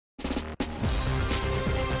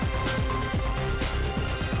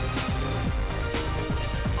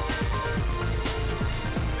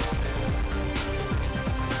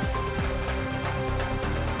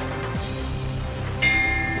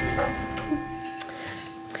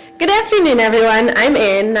Good afternoon, everyone. I'm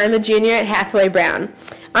Erin, and I'm a junior at Hathaway Brown.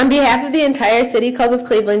 On behalf of the entire City Club of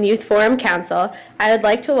Cleveland Youth Forum Council, I would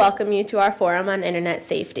like to welcome you to our forum on internet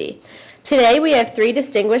safety. Today, we have three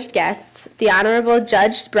distinguished guests, the Honorable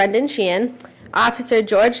Judge Brendan Sheehan, Officer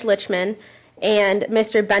George Lichman, and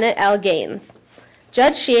Mr. Bennett L. Gaines.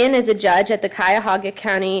 Judge Sheehan is a judge at the Cuyahoga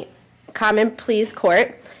County Common Pleas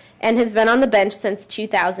Court and has been on the bench since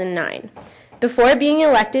 2009. Before being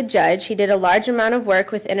elected judge, he did a large amount of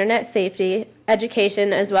work with internet safety,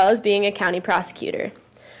 education, as well as being a county prosecutor.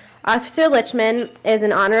 Officer Lichman is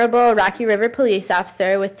an honorable Rocky River police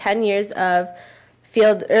officer with 10 years of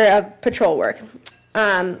patrol work.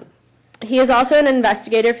 He is also an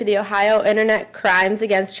investigator for the Ohio Internet Crimes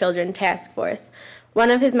Against Children Task Force.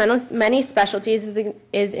 One of his many specialties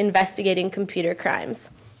is investigating computer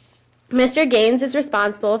crimes. Mr. Gaines is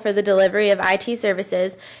responsible for the delivery of IT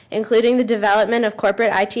services, including the development of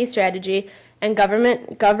corporate IT strategy and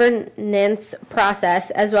governance process,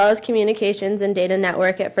 as well as communications and data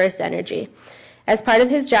network at First Energy. As part of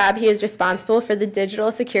his job, he is responsible for the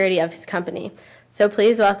digital security of his company. So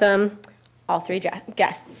please welcome all three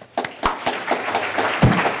guests.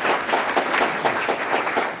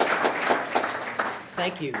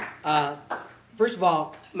 Thank you. First of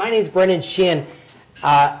all, my name is Brendan Sheehan.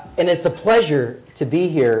 And it's a pleasure to be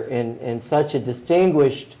here in such a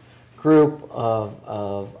distinguished group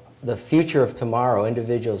of the future of tomorrow,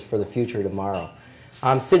 individuals for the future of tomorrow.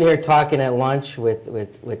 I'm sitting here talking at lunch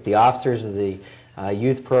with the officers of the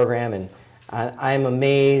youth program, and I'm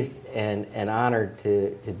amazed and honored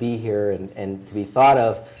to be here and to be thought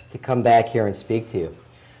of to come back here and speak to you.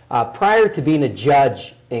 Prior to being a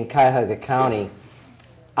judge in Cuyahoga County,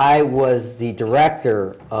 I was the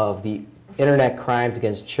director of the Internet Crimes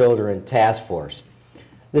Against Children Task Force.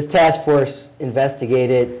 This task force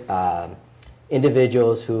investigated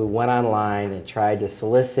individuals who went online and tried to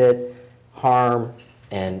solicit, harm,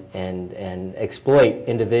 and exploit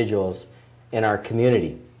individuals in our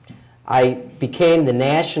community. I became the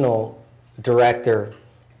national director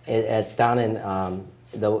down in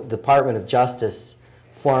the Department of Justice,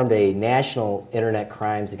 formed a national Internet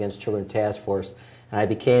Crimes Against Children Task Force, and I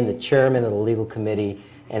became the chairman of the legal committee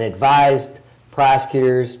and advised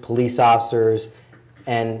prosecutors, police officers,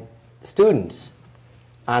 and students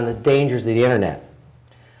on the dangers of the internet.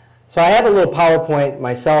 So I have a little PowerPoint.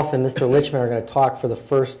 Myself and Mr. Lichman are going to talk for the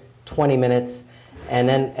first 20 minutes, and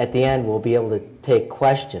then at the end we'll be able to take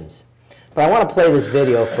questions. But I want to play this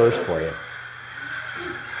video first for you.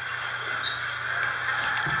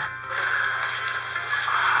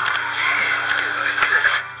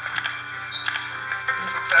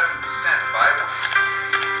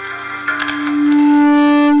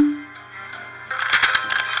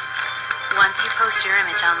 Your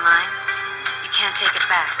image online, you can't take it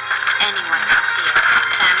back. Anyone can see it.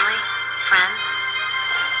 Family, friends,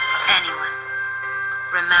 anyone.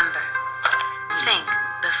 Remember, think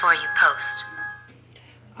before you post.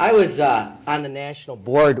 I was on the national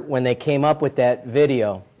board when they came up with that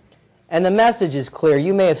video, and the message is clear.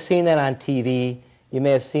 You may have seen that on TV, you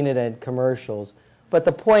may have seen it in commercials, but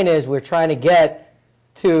the point is we're trying to get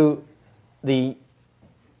to the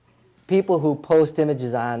people who post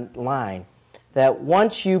images online that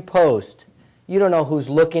once you post, you don't know who's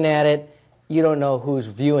looking at it, you don't know who's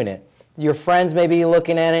viewing it. Your friends may be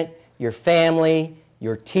looking at it, your family,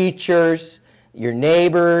 your teachers, your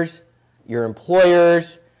neighbors, your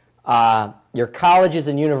employers, your colleges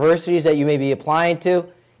and universities that you may be applying to,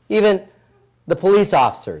 even the police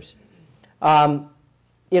officers.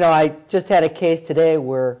 You know, I just had a case today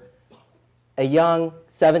where a young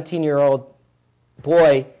 17-year-old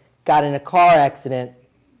boy got in a car accident,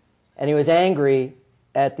 and he was angry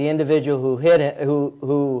at the individual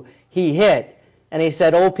who he hit, and he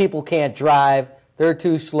said, "Old people can't drive; they're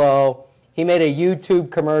too slow." He made a YouTube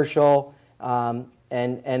commercial and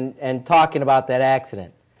talking about that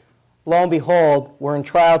accident. Lo and behold, we're in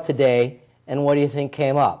trial today, and what do you think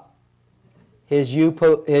came up? His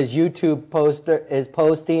YouTube poster, his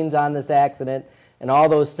postings on this accident, and all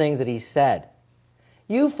those things that he said.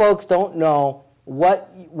 You folks don't know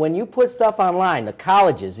when you put stuff online, the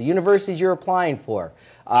colleges, the universities you're applying for,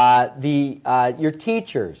 your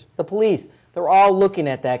teachers, the police, they're all looking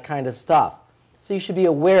at that kind of stuff. So you should be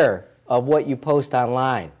aware of what you post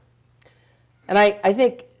online. And I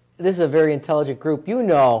think this is a very intelligent group. You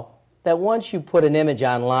know that once you put an image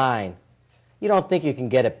online, you don't think you can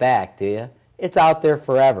get it back, do you? It's out there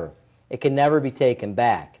forever. It can never be taken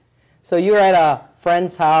back. So you're at a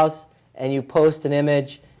friend's house and you post an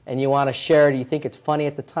image and you want to share it, you think it's funny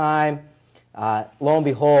at the time, lo and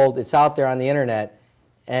behold, it's out there on the internet,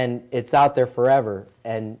 and it's out there forever,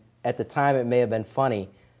 and at the time it may have been funny,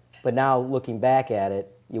 but now looking back at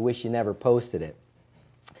it, you wish you never posted it.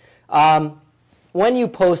 When you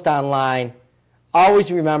post online,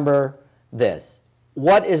 always remember this.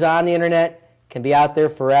 What is on the internet can be out there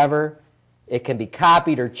forever. It can be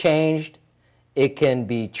copied or changed. It can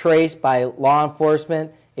be traced by law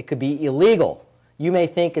enforcement. It could be illegal. You may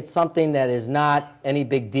think it's something that is not any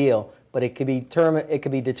big deal, but it could be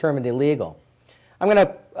determined illegal. I'm going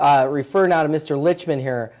to refer now to Mr. Lichman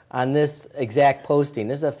here on this exact posting.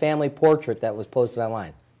 This is a family portrait that was posted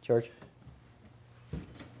online. George?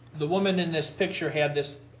 The woman in this picture had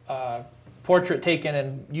this portrait taken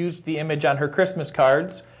and used the image on her Christmas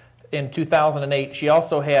cards in 2008. She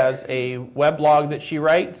also has a weblog that she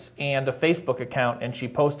writes and a Facebook account, and she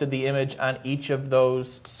posted the image on each of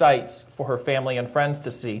those sites for her family and friends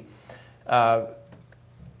to see.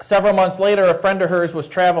 Several months later, a friend of hers was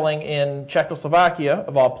traveling in Czechoslovakia,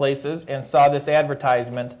 of all places, and saw this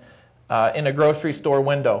advertisement in a grocery store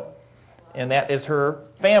window. And that is her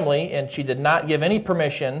family, and she did not give any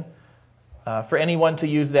permission for anyone to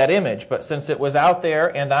use that image. But since it was out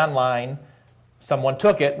there and online, someone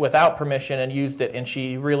took it without permission and used it, and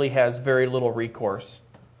she really has very little recourse.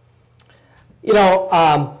 You know,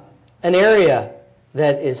 an area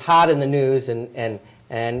that is hot in the news and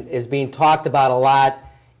is being talked about a lot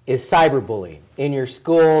is cyberbullying in your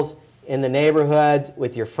schools, in the neighborhoods,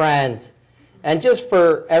 with your friends. And just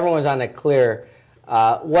for everyone's on it clear,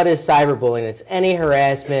 what is cyberbullying? It's any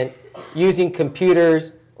harassment using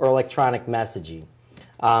computers or electronic messaging.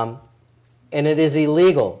 And it is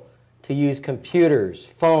illegal to use computers,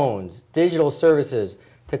 phones, digital services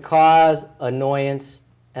to cause annoyance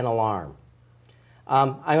and alarm.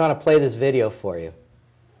 I want to play this video for you.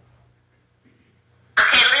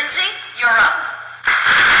 Okay, Lindsay, you're up.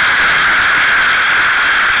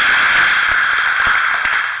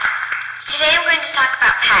 Today I'm going to talk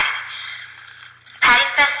about Patty. Patty's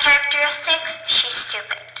best characteristics, she's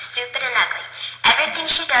stupid. Stupid and ugly. Everything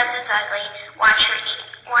she does is ugly. Watch her eat.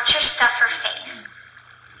 Watch her stuff her face.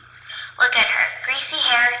 Look at her. Greasy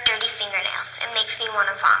hair, dirty fingernails. It makes me want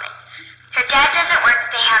to vomit. Her dad doesn't work,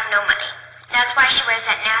 they have no money. That's why she wears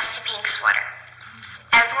that nasty pink sweater.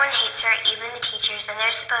 Everyone hates her, even the teachers, and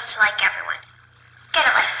they're supposed to like everyone. Get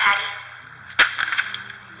a life, Patty.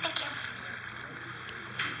 Thank you.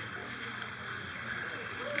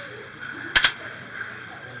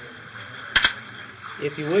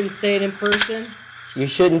 If you wouldn't say it in person, you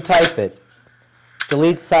shouldn't type it.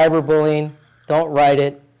 Delete cyberbullying, don't write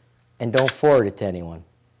it, and don't forward it to anyone.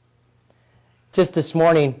 Just this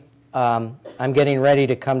morning, I'm getting ready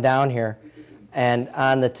to come down here, and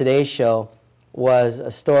on the Today Show was a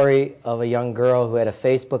story of a young girl who had a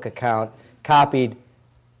Facebook account copied.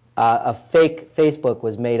 A fake Facebook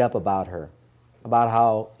was made up about her, about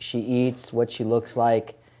how she eats, what she looks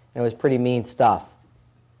like, and it was pretty mean stuff.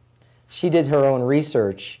 She did her own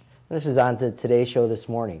research, and this was on the Today Show this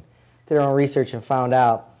morning, did her own research and found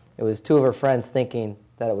out it was two of her friends thinking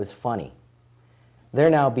that it was funny. They're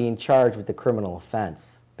now being charged with a criminal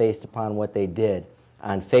offense based upon what they did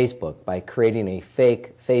on Facebook by creating a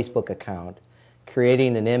fake Facebook account,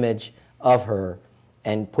 creating an image of her,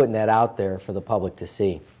 and putting that out there for the public to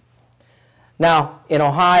see. Now, in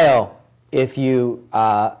Ohio, if you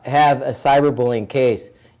have a cyberbullying case,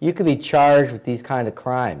 you could be charged with these kind of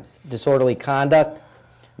crimes: disorderly conduct,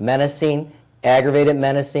 menacing, aggravated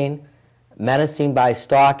menacing, menacing by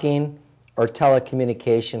stalking, or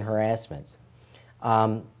telecommunication harassment.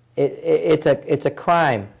 It's a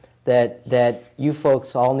crime that you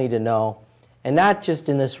folks all need to know, and not just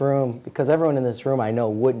in this room, because everyone in this room I know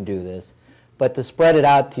wouldn't do this, but to spread it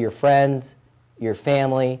out to your friends, your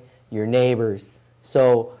family, your neighbors.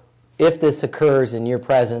 So if this occurs in your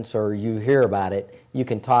presence or you hear about it, you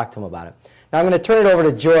can talk to them about it. Now I'm going to turn it over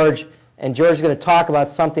to George, and George is going to talk about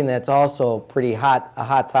something that's also pretty hot, a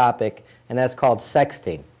hot topic, and that's called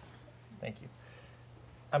sexting. Thank you.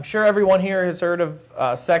 I'm sure everyone here has heard of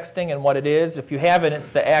sexting and what it is. If you haven't,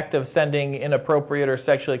 it's the act of sending inappropriate or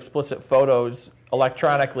sexually explicit photos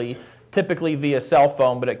electronically, typically via cell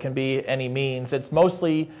phone, but it can be any means. It's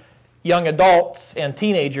mostly young adults and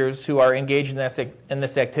teenagers who are engaged in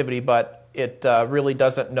this activity, but it really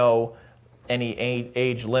doesn't know any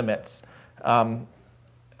age limits.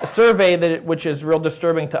 A survey which is real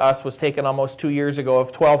disturbing to us was taken almost 2 years ago of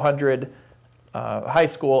 1,200 high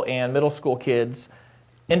school and middle school kids,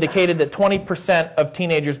 indicated that 20% of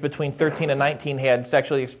teenagers between 13 and 19 had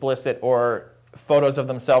sexually explicit or photos of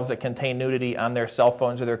themselves that contain nudity on their cell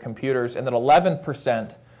phones or their computers, and that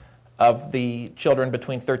 11% of the children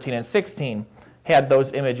between 13 and 16 had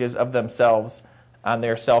those images of themselves on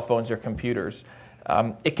their cell phones or computers.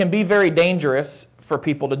 It can be very dangerous for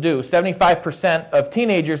people to do. 75% of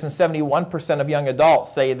teenagers and 71% of young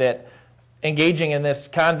adults say that engaging in this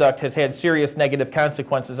conduct has had serious negative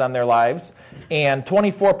consequences on their lives. And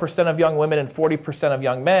 24% of young women and 40% of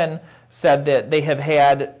young men said that they have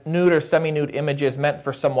had nude or semi-nude images meant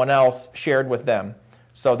for someone else shared with them.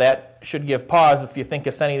 So that should give pause. If you think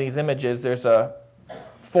of sending these images, there's a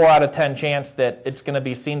 4 out of 10 chance that it's going to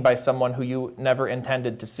be seen by someone who you never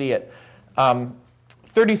intended to see it.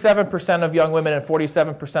 37% of young women and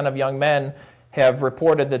 47% of young men have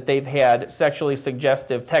reported that they've had sexually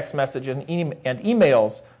suggestive text messages and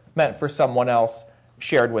emails meant for someone else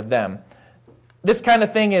shared with them. This kind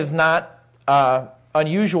of thing is not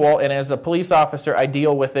unusual, and as a police officer, I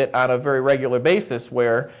deal with it on a very regular basis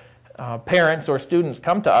where parents or students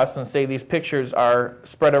come to us and say these pictures are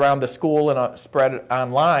spread around the school and spread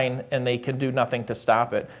online, and they can do nothing to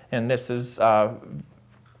stop it. And this is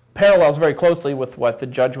parallels very closely with what the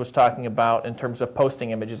judge was talking about in terms of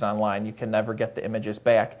posting images online. You can never get the images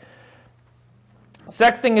back.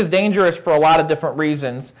 Sexting is dangerous for a lot of different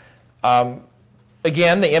reasons.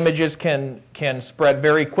 Again, the images can spread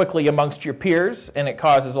very quickly amongst your peers, and it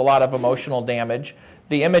causes a lot of emotional damage.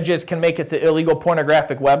 The images can make it to illegal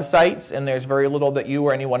pornographic websites, and there's very little that you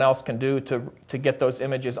or anyone else can do to get those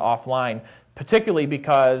images offline, particularly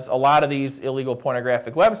because a lot of these illegal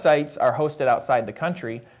pornographic websites are hosted outside the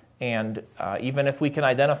country. And even if we can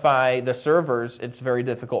identify the servers, it's very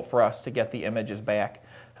difficult for us to get the images back.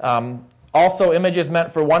 Also, images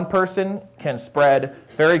meant for one person can spread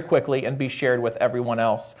very quickly and be shared with everyone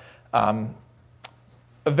else.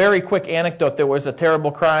 A very quick anecdote, there was a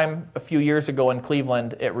terrible crime a few years ago in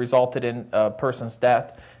Cleveland. It resulted in a person's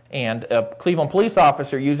death. And a Cleveland police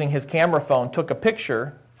officer, using his camera phone, took a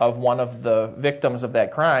picture of one of the victims of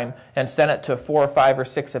that crime and sent it to 4 or 5 or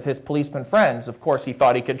 6 of his policeman friends. Of course, he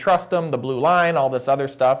thought he could trust them, the blue line, all this other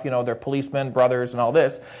stuff, you know, they're policemen, brothers, and all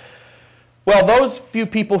this. Well, those few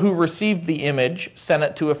people who received the image sent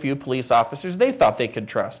it to a few police officers they thought they could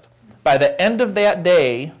trust. By the end of that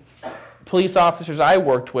day, police officers I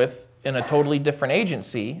worked with in a totally different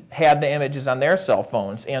agency had the images on their cell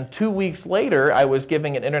phones. And 2 weeks later, I was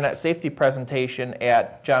giving an internet safety presentation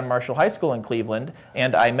at John Marshall High School in Cleveland,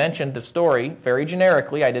 and I mentioned the story very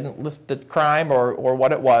generically. I didn't list the crime or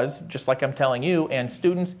what it was, just like I'm telling you, and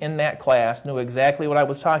students in that class knew exactly what I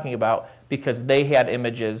was talking about because they had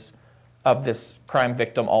images of this crime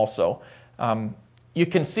victim also. You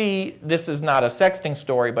can see this is not a sexting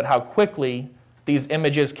story, but how quickly these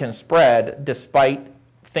images can spread despite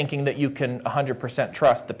thinking that you can 100%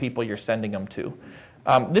 trust the people you're sending them to.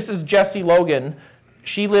 This is Jessie Logan.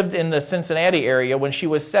 She lived in the Cincinnati area. When she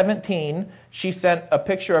was 17, she sent a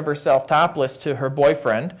picture of herself topless to her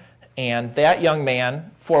boyfriend, and that young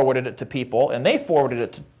man forwarded it to people, and they forwarded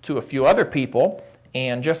it to a few other people.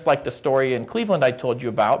 And just like the story in Cleveland I told you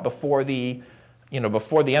about, before the end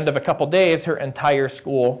of a couple days, her entire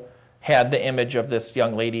school had the image of this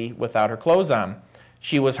young lady without her clothes on.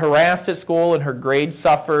 She was harassed at school and her grades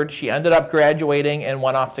suffered. She ended up graduating and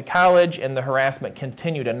went off to college, and the harassment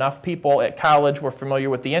continued. Enough people at college were familiar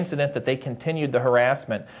with the incident that they continued the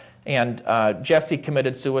harassment. And Jessie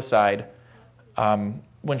committed suicide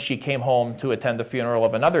when she came home to attend the funeral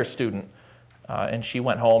of another student. And she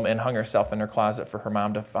went home and hung herself in her closet for her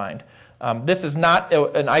mom to find. This is not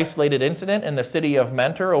an isolated incident. In the city of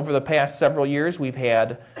Mentor, over the past several years, we've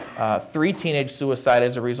had 3 teenage suicides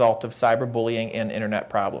as a result of cyberbullying and internet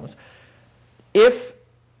problems. If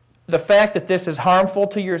the fact that this is harmful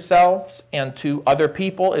to yourselves and to other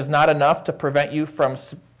people is not enough to prevent you from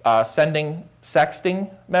sending sexting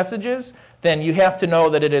messages, then you have to know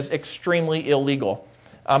that it is extremely illegal.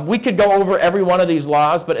 We could go over every one of these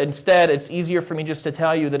laws, but instead it's easier for me just to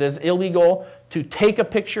tell you that it's illegal to take a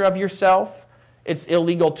picture of yourself. It's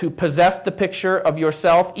illegal to possess the picture of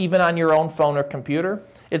yourself even on your own phone or computer.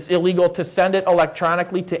 It's illegal to send it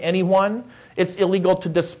electronically to anyone. It's illegal to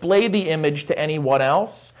display the image to anyone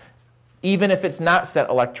else, even if it's not sent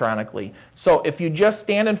electronically. So if you just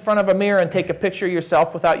stand in front of a mirror and take a picture of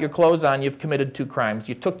yourself without your clothes on, you've committed 2 crimes.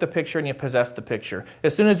 You took the picture and you possessed the picture.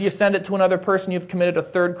 As soon as you send it to another person, you've committed a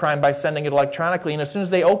 3rd crime by sending it electronically. And as soon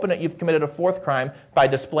as they open it, you've committed a 4th crime by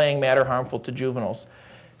displaying matter harmful to juveniles.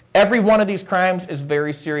 Every one of these crimes is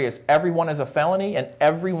very serious. Every one is a felony, and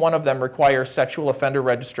every one of them requires sexual offender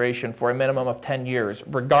registration for a minimum of 10 years,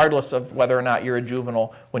 regardless of whether or not you're a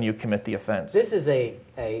juvenile when you commit the offense. This is a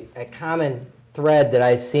common thread that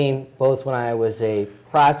I've seen both when I was a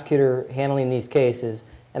prosecutor handling these cases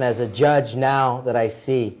and as a judge now that I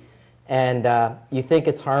see. And you think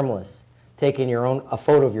it's harmless, taking a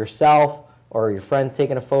photo of yourself or your friends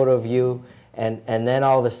taking a photo of you, and then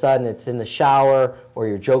all of a sudden it's in the shower or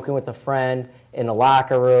you're joking with a friend in the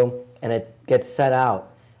locker room and it gets sent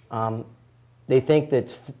out. They think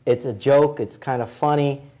that it's a joke, it's kind of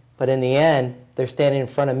funny, but in the end, they're standing in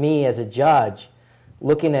front of me as a judge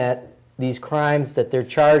looking at these crimes that they're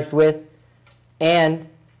charged with and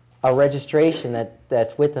a registration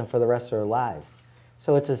that's with them for the rest of their lives.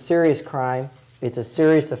 So it's a serious crime, it's a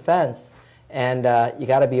serious offense, and you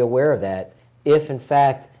got to be aware of that if, in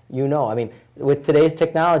fact, you know. I mean, with today's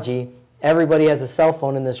technology, everybody has a cell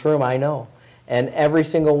phone in this room, I know, and every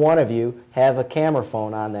single one of you have a camera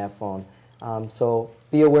phone on that phone. So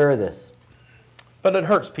be aware of this. But it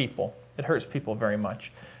hurts people. It hurts people very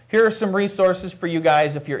much. Here are some resources for you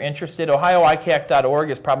guys if you're interested. OhioICAC.org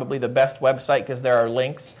is probably the best website because there are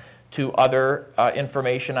links to other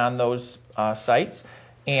information on those sites.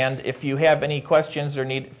 And if you have any questions or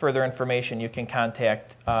need further information, you can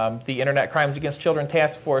contact the Internet Crimes Against Children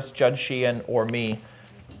Task Force, Judge Sheehan, or me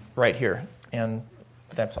right here. And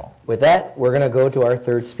that's all. With that, we're going to go to our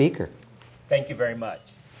third speaker. Thank you very much.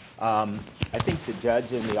 I think the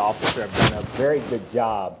judge and the officer have done a very good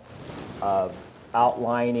job of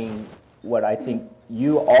outlining what I think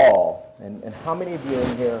you all, and how many of you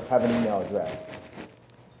in here have an email address?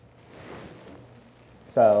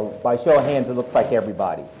 So by show of hands, it looks like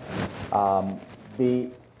everybody. The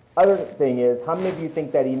other thing is, how many of you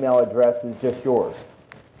think that email address is just yours?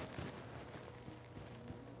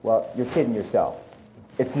 Well, you're kidding yourself.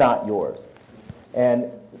 It's not yours.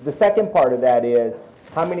 And the second part of that is,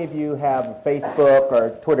 how many of you have a Facebook or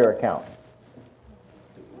Twitter account?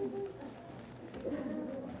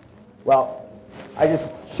 Well, I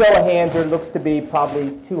just show of hands, there looks to be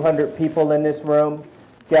probably 200 people in this room.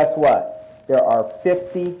 Guess what? There are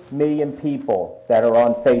 50 million people that are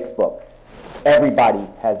on Facebook. Everybody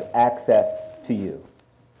has access to you.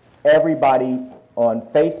 Everybody on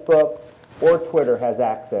Facebook or Twitter has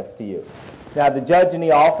access to you. Now, the judge and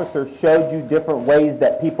the officer showed you different ways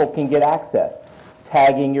that people can get access.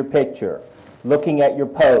 Tagging your picture, looking at your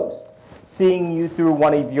post, seeing you through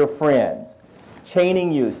one of your friends,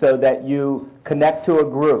 chaining you so that you connect to a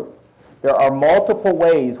group. There are multiple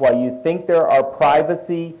ways. While you think there are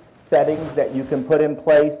privacy settings that you can put in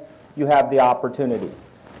place, you have the opportunity.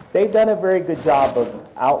 They've done a very good job of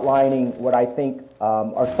outlining what I think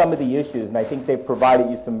are some of the issues, and I think they've provided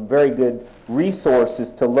you some very good resources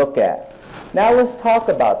to look at. Now let's talk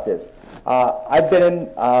about this. I've been in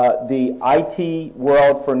the IT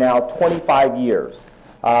world for now 25 years.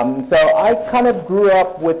 So I kind of grew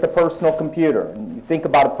up with the personal computer. And you think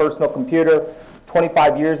about a personal computer,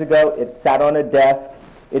 25 years ago, it sat on a desk,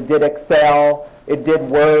 it did Excel, it did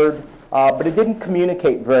Word, but it didn't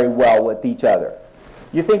communicate very well with each other.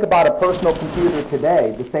 You think about a personal computer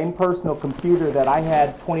today, the same personal computer that I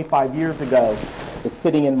had 25 years ago is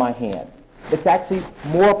sitting in my hand. It's actually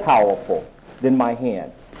more powerful than my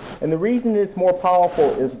hand. And the reason it's more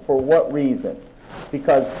powerful is for what reason?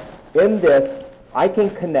 Because in this, I can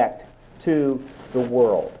connect to the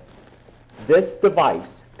world. This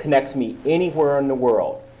device connects me anywhere in the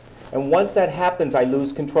world. And once that happens, I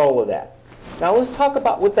lose control of that. Now let's talk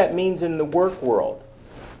about what that means in the work world.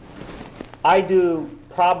 I do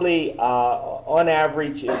probably, on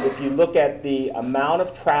average, if you look at the amount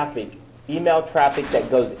of traffic, email traffic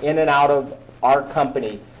that goes in and out of our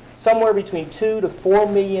company, somewhere between 2 to 4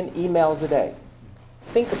 million emails a day.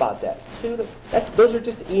 Think about that. Those are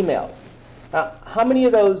just emails. Now, how many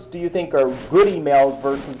of those do you think are good emails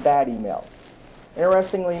versus bad emails?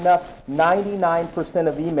 Interestingly enough, 99%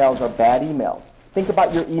 of emails are bad emails. Think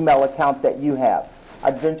about your email account that you have.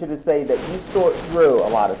 I'd venture to say that you sort through a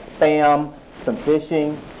lot of spam, some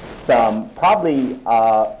phishing, some probably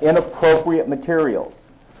inappropriate materials.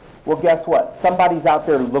 Well, guess what? Somebody's out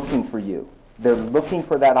there looking for you. They're looking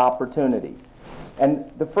for that opportunity.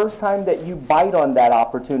 And the first time that you bite on that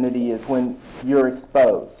opportunity is when you're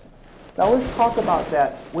exposed. Now let's talk about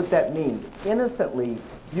that, what that means. Innocently,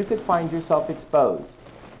 you could find yourself exposed.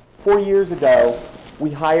 4 years ago,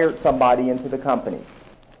 we hired somebody into the company.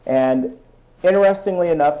 And interestingly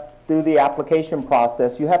enough, through the application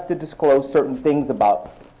process, you have to disclose certain things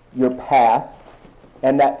about your past,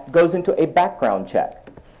 and that goes into a background check.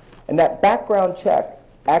 And that background check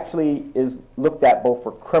actually is looked at both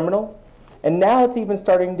for criminal, and now it's even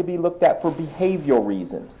starting to be looked at for behavioral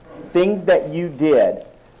reasons. Things that you did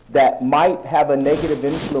that might have a negative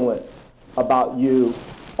influence about you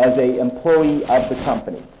as an employee of the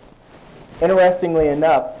company. Interestingly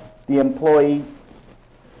enough, the employee,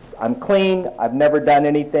 I'm clean, I've never done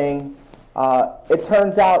anything. It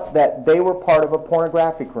turns out that they were part of a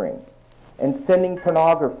pornographic ring and sending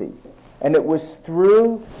pornography. And it was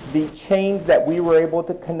through the chains that we were able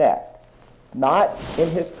to connect not in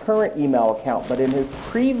his current email account, but in his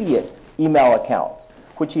previous email accounts,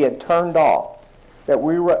 which he had turned off, that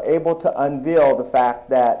we were able to unveil the fact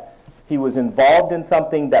that he was involved in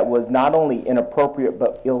something that was not only inappropriate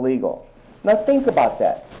but illegal. Now think about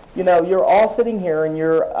that. You know, you're all sitting here, and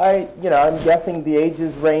I'm guessing the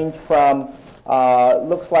ages range from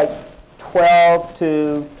looks like 12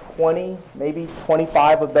 to 20, maybe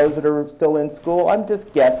 25 of those that are still in school. I'm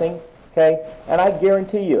just guessing, okay? And I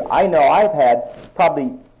guarantee you, I know I've had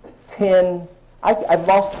probably 10. I've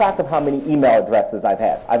lost track of how many email addresses I've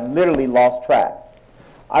had. I've literally lost track.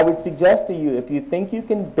 I would suggest to you, if you think you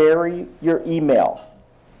can bury your email,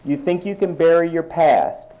 you think you can bury your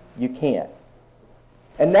past, you can't.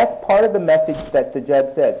 And that's part of the message that the judge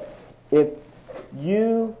says. If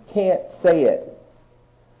you can't say it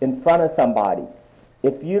in front of somebody,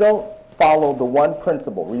 if you don't follow the one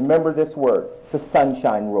principle, remember this word, the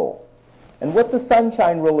sunshine rule. And what the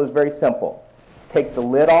sunshine rule is very simple. Take the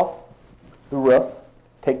lid off the roof,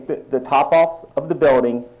 take the top off of the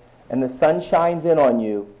building, and the sun shines in on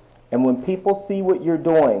you, and when people see what you're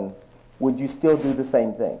doing, would you still do the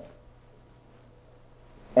same thing?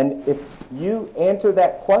 And if you answer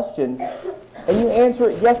that question, and you answer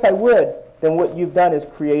it, yes, I would, then what you've done is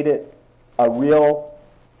created a real,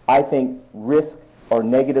 I think, risk or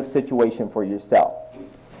negative situation for yourself.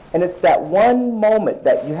 And it's that one moment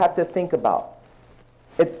that you have to think about.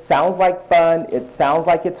 It sounds like fun, it sounds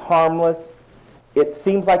like it's harmless, it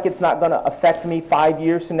seems like it's not going to affect me 5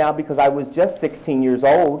 years from now because I was just 16 years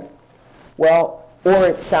old. Well, or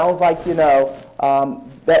it sounds like,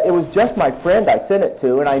 that it was just my friend I sent it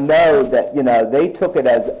to, and I know that, they took it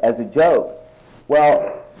as a joke.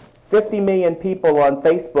 Well, 50 million people on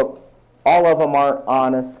Facebook, all of them aren't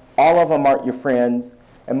honest, all of them aren't your friends,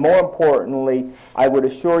 and more importantly, I would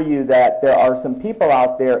assure you that there are some people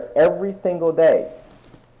out there every single day,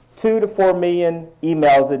 2 to 4 million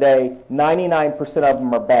emails a day, 99% of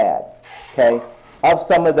them are bad, okay? Of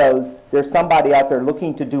some of those, there's somebody out there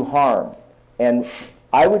looking to do harm. And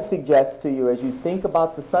I would suggest to you, as you think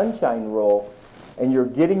about the sunshine rule, and you're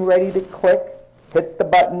getting ready to hit the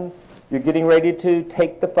button, you're getting ready to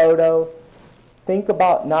take the photo, think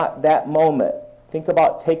about not that moment. Think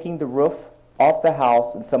about taking the roof off the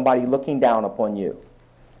house and somebody looking down upon you.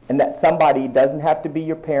 And that somebody doesn't have to be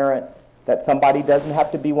your parent, that somebody doesn't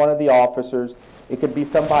have to be one of the officers. It could be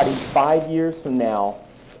somebody 5 years from now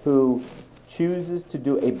who chooses to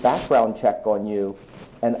do a background check on you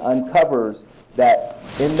and uncovers that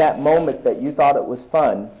in that moment that you thought it was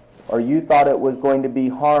fun or you thought it was going to be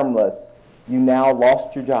harmless, you now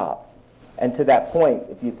lost your job. And to that point,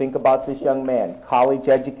 if you think about this young man, college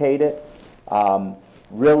educated,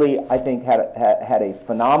 really I think had a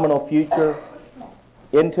phenomenal future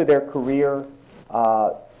into their career,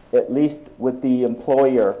 at least with the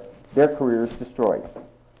employer, their career is destroyed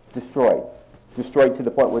to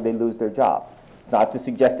the point where they lose their job. It's not to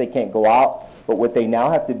suggest they can't go out, but what they now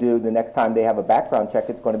have to do the next time they have a background check,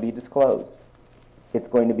 it's going to be disclosed. It's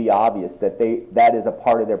going to be obvious that that is a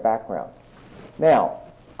part of their background. Now,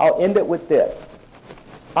 I'll end it with this.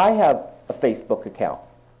 I have a Facebook account,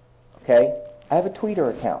 okay? I have a Twitter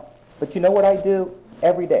account. But you know what I do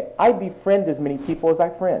every day? I befriend as many people as I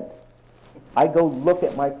friend. I go look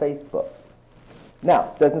at my Facebook.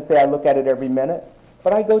 Now, it doesn't say I look at it every minute,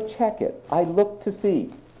 but I go check it. I look to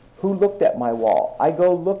see who looked at my wall. I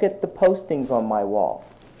go look at the postings on my wall.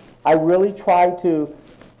 I really try to,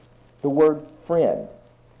 the word friend,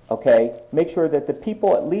 okay, make sure that the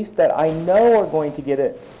people at least that I know are going to get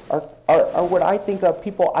it are what I think of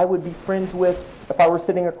people I would be friends with if I were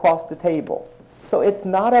sitting across the table. So it's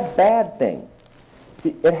not a bad thing.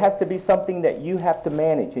 It has to be something that you have to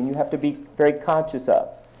manage and you have to be very conscious of.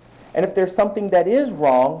 And if there's something that is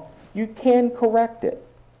wrong, you can correct it.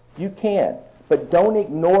 You can. But don't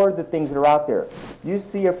ignore the things that are out there. You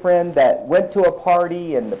see a friend that went to a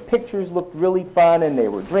party and the pictures looked really fun and they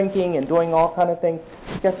were drinking and doing all kind of things.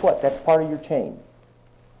 Guess what? That's part of your chain.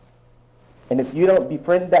 And if you don't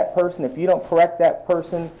befriend that person, if you don't correct that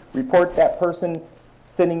person, report that person,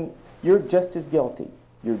 you're just as guilty.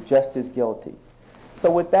 You're just as guilty. So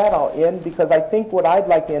with that, I'll end because I think what I'd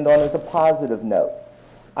like to end on is a positive note.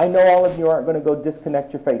 I know all of you aren't going to go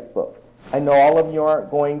disconnect your Facebooks. I know all of you aren't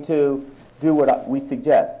going to do what we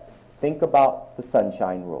suggest. Think about the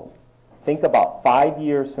sunshine rule. Think about 5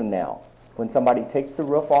 years from now when somebody takes the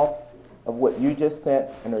roof off of what you just sent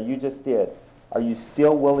or you just did. Are you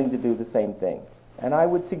still willing to do the same thing? And I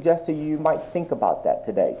would suggest to you, you might think about that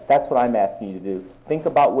today. That's what I'm asking you to do. Think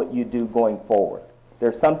about what you do going forward.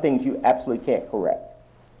 There's some things you absolutely can't correct.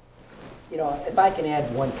 You know, if I can add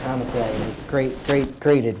one comment to that,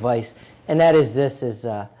 great advice, and that is this: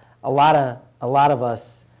 a lot of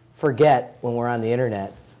us forget when we're on the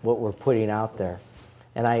internet what we're putting out there.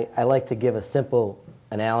 And I like to give a simple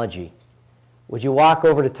analogy. Would you walk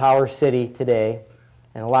over to Tower City today,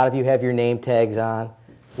 and a lot of you have your name tags on,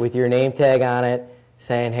 with your name tag on it,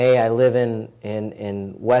 saying, hey, I live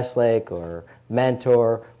in Westlake or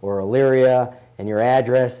Mentor or Elyria, and your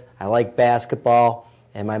address, I like basketball,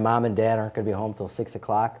 and my mom and dad aren't going to be home till 6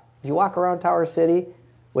 o'clock. Would you walk around Tower City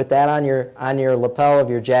with that on your lapel of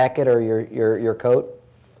your jacket or your coat?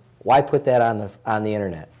 Why put that on the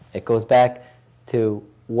internet? It goes back to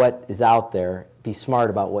what is out there. Be smart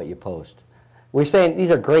about what you post. We're saying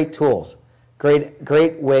these are great tools,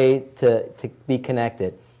 great way to be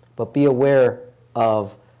connected, but be aware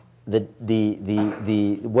of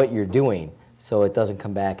what you're doing so it doesn't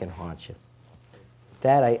come back and haunt you.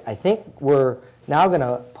 That I think we're now going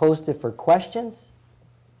to post it for questions.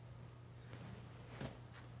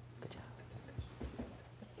 Good job.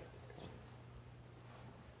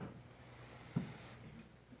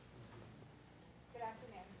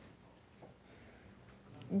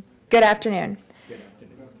 Good afternoon.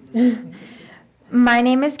 My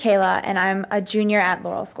name is Kayla, and I'm a junior at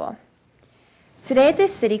Laurel School. Today at the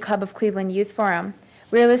City Club of Cleveland Youth Forum,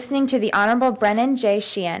 we are listening to the Honorable Brennan J.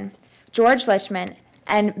 Sheehan, George Lichman,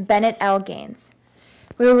 and Bennett L. Gaines.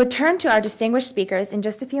 We will return to our distinguished speakers in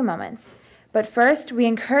just a few moments, but first we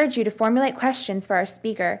encourage you to formulate questions for our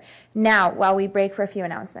speaker now while we break for a few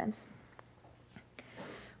announcements.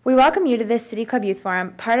 We welcome you to this City Club Youth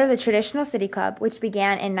Forum, part of the traditional City Club, which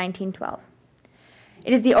began in 1912.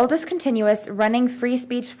 It is the oldest continuous running free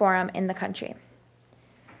speech forum in the country.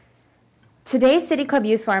 Today's City Club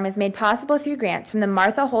Youth Forum is made possible through grants from the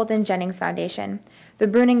Martha Holden Jennings Foundation, the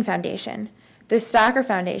Bruning Foundation, the Stocker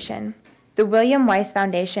Foundation, the William Weiss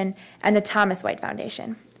Foundation, and the Thomas White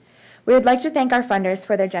Foundation. We would like to thank our funders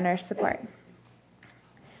for their generous support.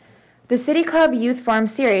 The City Club Youth Forum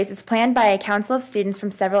series is planned by a council of students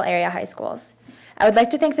from several area high schools. I would like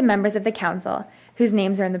to thank the members of the council whose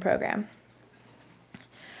names are in the program.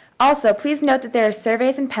 Also, please note that there are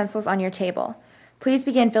surveys and pencils on your table. Please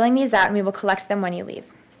begin filling these out and we will collect them when you leave.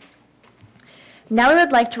 Now we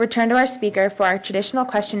would like to return to our speaker for our traditional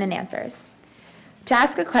question and answers. To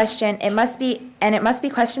ask a question, it must be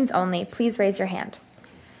questions only. Please raise your hand.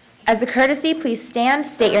 As a courtesy, please stand,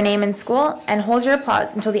 state your name and school, and hold your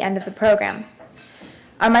applause until the end of the program.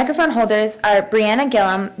 Our microphone holders are Brianna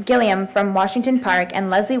Gilliam from Washington Park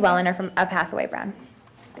and Leslie Welliner of Hathaway Brown.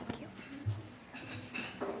 Thank you.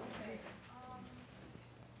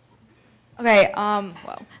 Okay, well,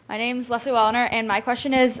 my name's Leslie Welliner, and my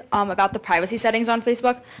question is about the privacy settings on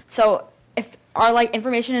Facebook. So if our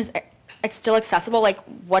information is still accessible,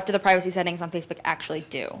 what do the privacy settings on Facebook actually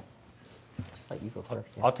do? Let you go first.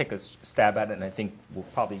 Yeah. I'll take a stab at it, and I think we'll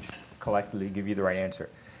probably collectively give you the right answer.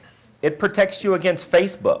 It protects you against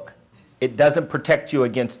Facebook. It doesn't protect you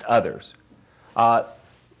against others.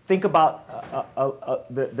 Think about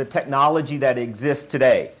the technology that exists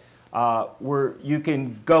today, where you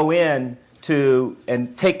can go in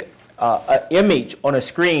and take an image on a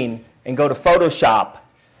screen and go to Photoshop,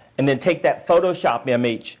 and then take that Photoshop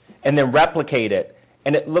image and then replicate it,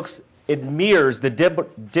 and it mirrors the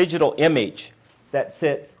digital image that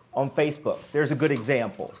sits on Facebook. There's a good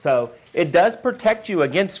example. So it does protect you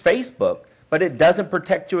against Facebook, but it doesn't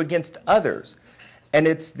protect you against others. And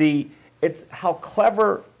it's how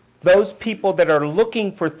clever those people that are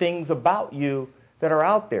looking for things about you that are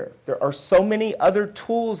out there. There are so many other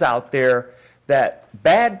tools out there that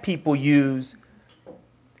bad people use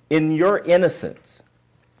in your innocence.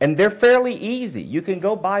 And they're fairly easy. You can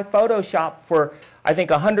go buy Photoshop for, I think,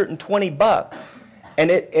 $120. And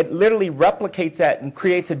it literally replicates that and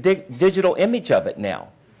creates a digital image of it now.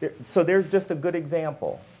 So there's just a good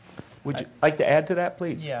example. Would you like to add to that,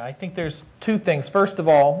 please? Yeah, I think there's two things. First of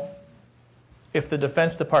all, if the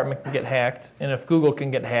Defense Department can get hacked, and if Google can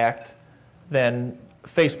get hacked, then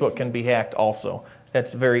Facebook can be hacked also.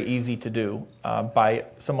 That's very easy to do by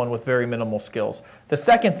someone with very minimal skills. The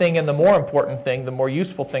second thing, and the more important thing, the more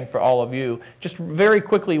useful thing for all of you, just very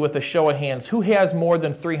quickly with a show of hands, who has more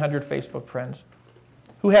than 300 Facebook friends?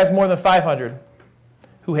 Who has more than 500?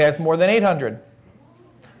 Who has more than 800?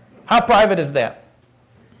 How private is that?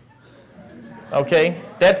 Okay,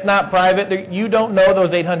 that's not private. You don't know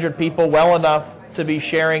those 800 people well enough to be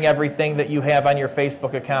sharing everything that you have on your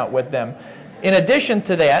Facebook account with them. In addition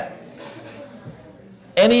to that,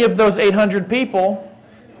 any of those 800 people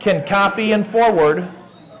can copy and forward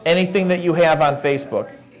anything that you have on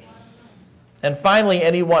Facebook. And finally,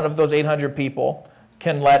 any one of those 800 people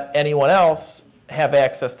can let anyone else have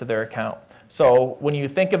access to their account. So when you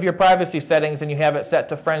think of your privacy settings and you have it set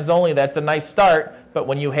to friends only, that's a nice start. But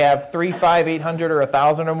when you have 3, 5, 800, or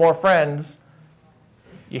 1,000 or more friends,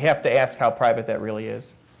 you have to ask how private that really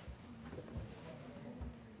is.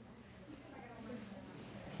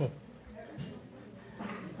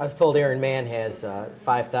 I was told Aaron Mann has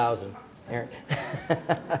 5,000. Aaron.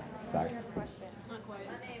 Sorry.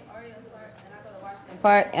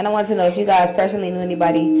 Part, and I want to know if you guys personally knew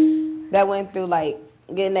anybody that went through like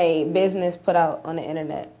getting a business put out on the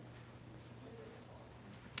internet.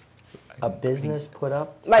 A business put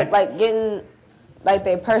up? Like getting like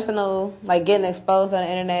their personal, like getting exposed on the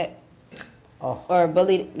internet. Oh. Or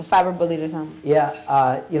bullied, cyber bullied or something.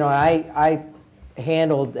 Yeah, you know, I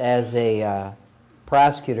handled as a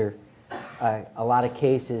prosecutor a lot of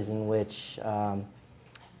cases in which a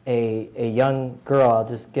young girl, I'll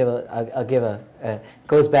just give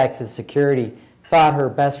goes back to security, thought her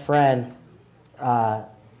best friend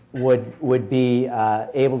would be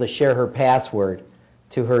able to share her password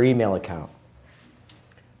to her email account.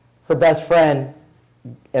 Her best friend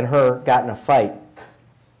and her got in a fight,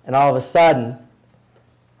 and all of a sudden,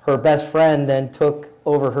 her best friend then took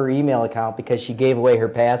over her email account because she gave away her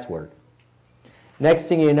password. Next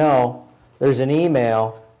thing you know, there's an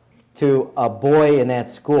email to a boy in that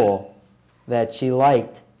school that she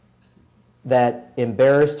liked that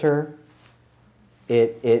embarrassed her,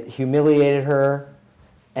 it humiliated her,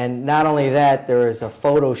 and not only that, there was a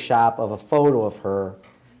Photoshop of a photo of her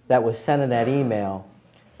that was sent in that email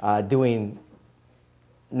doing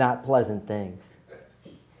not pleasant things.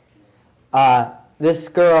 This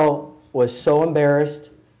girl was so embarrassed,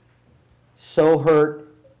 so hurt,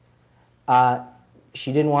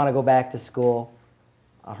 she didn't want to go back to school.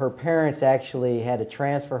 Her parents actually had to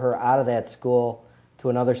transfer her out of that school to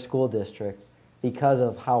another school district because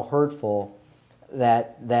of how hurtful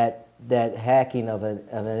that hacking of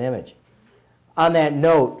an image. On that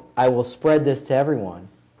note, I will spread this to everyone.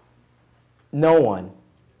 No one,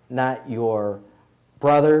 not your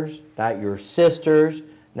brothers, not your sisters,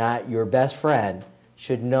 not your best friend,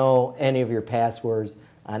 should know any of your passwords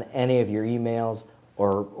on any of your emails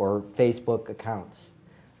or Facebook accounts.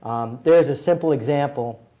 There is a simple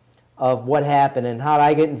example of what happened and how did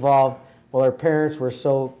I get involved. Well, her parents were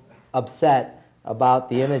so upset about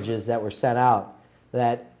the images that were sent out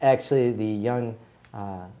that actually the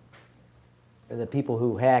people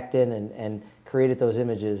who hacked in and created those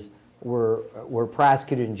images were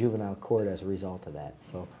prosecuted in juvenile court as a result of that.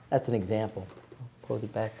 So that's an example. I'll pose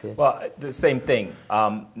it back to you. Well, the same thing.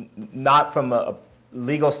 Not from a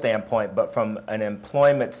legal standpoint, but from an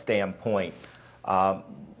employment standpoint,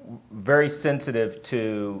 very sensitive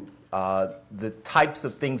to the types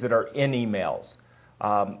of things that are in emails.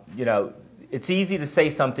 You know, it's easy to say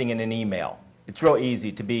something in an email. It's real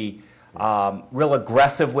easy to be real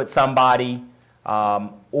aggressive with somebody,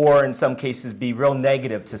 or in some cases be real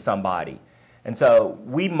negative to somebody. And so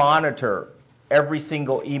we monitor every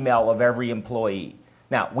single email of every employee.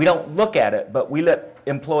 Now, we don't look at it, but we let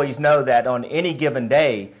employees know that on any given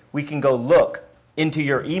day, we can go look into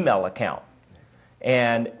your email account.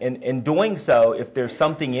 And in doing so, if there's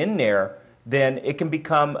something in there, then it can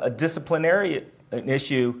become a disciplinary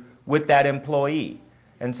issue with that employee.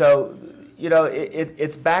 And so, you know,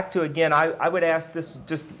 it's back to, again, I would ask this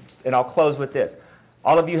just, and I'll close with this.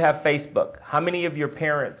 All of you have Facebook. How many of your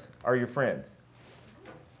parents are your friends?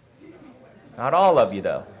 Not all of you,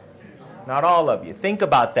 though. Not all of you. Think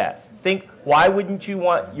about that. Think, why wouldn't you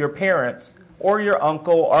want your parents or your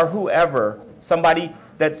uncle or whoever, somebody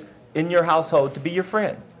that's in your household, to be your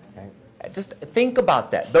friend? Just think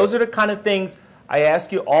about that. Those are the kind of things I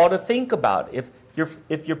ask you all to think about. If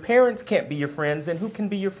your parents can't be your friends, then who can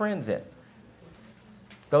be your friends then?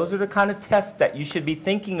 Those are the kind of tests that you should be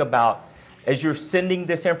thinking about as you're sending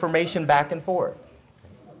this information back and forth.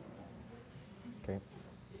 Okay.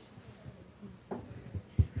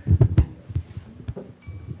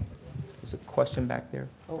 There's a question back there.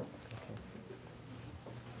 Oh,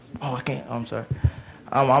 Oh, I can't. I'm sorry.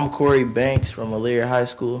 I'm Corey Banks from Elyria High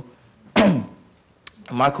School.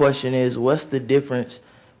 My question is, what's the difference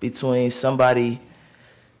between somebody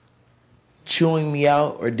chewing me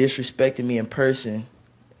out or disrespecting me in person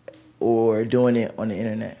or doing it on the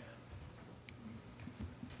internet?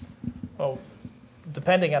 Well,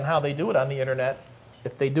 depending on how they do it on the internet,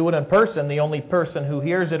 if they do it in person, the only person who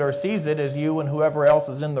hears it or sees it is you and whoever else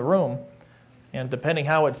is in the room. And depending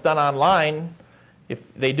how it's done online,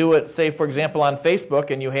 if they do it, say, for example, on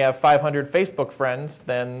Facebook, and you have 500 Facebook friends,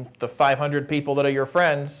 then the 500 people that are your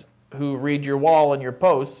friends who read your wall and your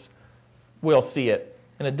posts will see it.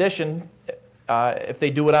 In addition, if they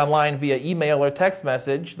do it online via email or text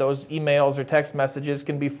message, those emails or text messages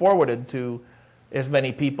can be forwarded to as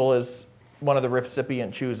many people as one of the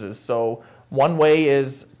recipient chooses. So one way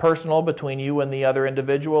is personal between you and the other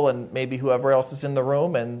individual and maybe whoever else is in the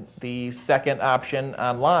room, and the second option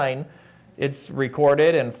online, it's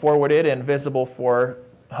recorded and forwarded and visible for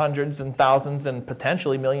hundreds and thousands and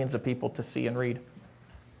potentially millions of people to see and read.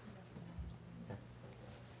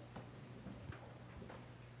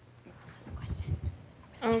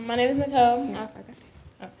 My name is Nicole.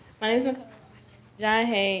 My name is Nicole John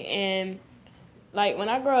Hay, and like when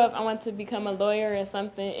I grow up, I want to become a lawyer or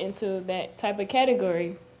something into that type of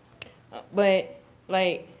category. But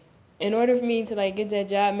like, in order for me to like get that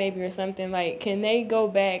job maybe or something, like, can they go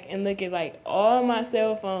back and look at like all my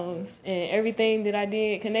cell phones and everything that I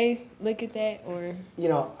did? Can they look at that, or? You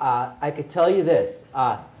know, I could tell you this: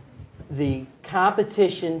 the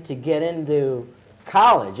competition to get into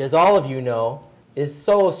college, as all of you know, is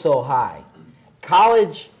so high.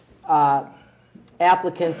 College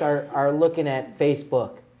applicants are looking at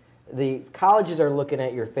Facebook. The colleges are looking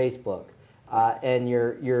at your Facebook and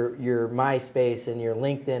your MySpace and your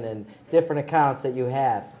LinkedIn and different accounts that you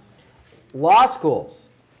have. Law schools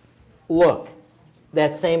look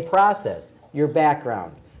that same process. Your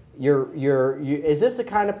background. Is this the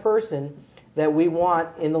kind of person that we want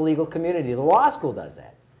in the legal community? The law school does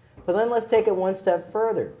that. But then let's take it one step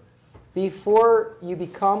further. Before you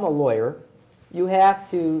become a lawyer, you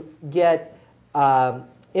have to get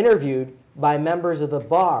interviewed by members of the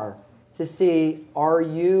bar to see, are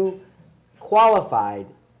you qualified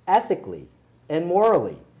ethically and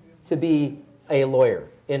morally to be a lawyer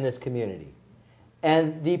in this community?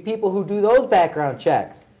 And the people who do those background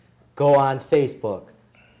checks go on Facebook,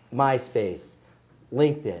 MySpace,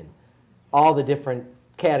 LinkedIn, all the different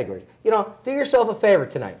categories. You know, do yourself a favor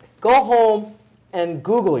tonight. Go home and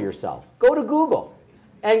Google yourself. Go to Google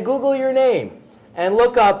and Google your name and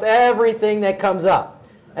look up everything that comes up.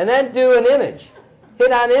 And then do an image.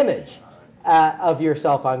 Hit on image of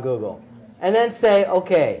yourself on Google. And then say,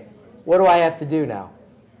 okay, what do I have to do now?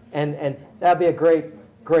 And that'd be a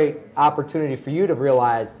great opportunity for you to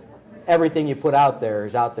realize everything you put out there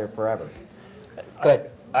is out there forever. Good.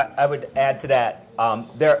 I would add to that.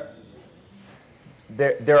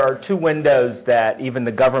 There are two windows that even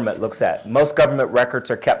the government looks at. Most government records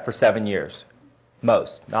are kept for 7 years.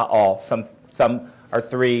 Most, not all. Some are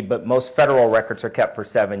 3, but most federal records are kept for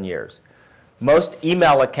 7 years. Most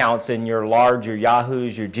email accounts in your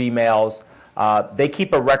Yahoos, your Gmails, they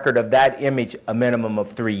keep a record of that image a minimum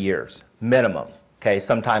of 3 years. Minimum, okay,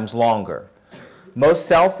 sometimes longer. Most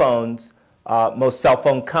cell phone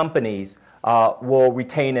companies will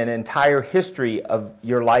retain an entire history of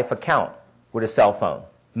your life account with a cell phone.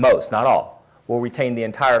 Most, not all, will retain the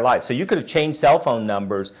entire life. So you could have changed cell phone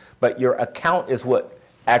numbers, but your account is what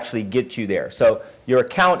actually gets you there. So your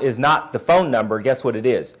account is not the phone number. Guess what it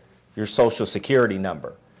is? Your Social Security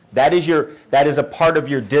number. That is a part of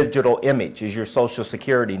your digital image, is your Social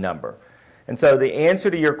Security number. And so the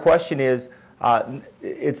answer to your question is, I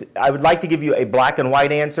would like to give you a black and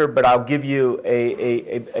white answer, but I'll give you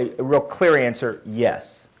a real clear answer: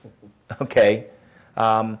 yes. Okay.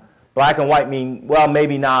 Black and white mean, well,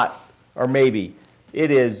 maybe not, or maybe. It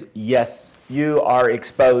is, yes, you are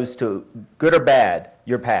exposed to, good or bad,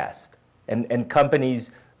 your past. And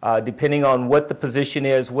companies, depending on what the position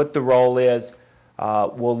is, what the role is,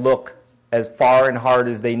 will look as far and hard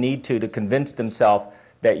as they need to convince themselves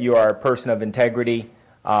that you are a person of integrity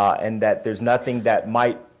and that there's nothing that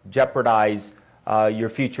might jeopardize your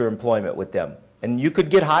future employment with them. And you could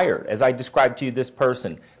get hired, as I described to you this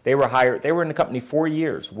person. They were hired, they were in the company 4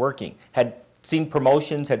 years working, had seen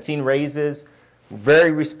promotions, had seen raises, very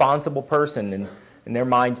responsible person, and in their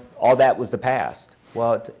minds, all that was the past.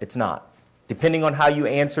 Well, it's not, depending on how you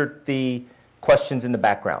answered the questions in the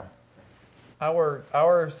background.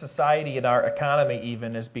 Our society and our economy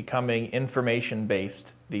even is becoming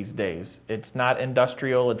information-based these days. It's not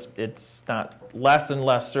industrial, it's not less and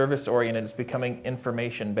less service-oriented, it's becoming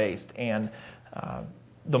information-based. And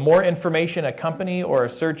the more information a company or a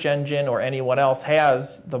search engine or anyone else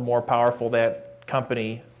has, the more powerful that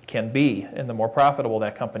company can be and the more profitable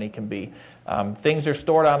that company can be. Things are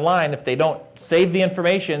stored online. If they don't save the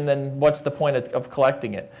information, then what's the point of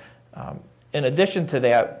collecting it? In addition to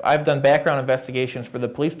that, I've done background investigations for the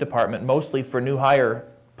police department, mostly for new hire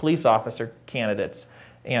police officer candidates.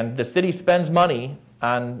 And the city spends money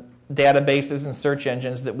on databases and search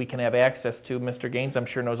engines that we can have access to. Mr. Gaines, I'm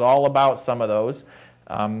sure, knows all about some of those.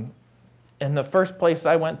 And the first place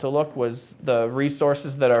I went to look was the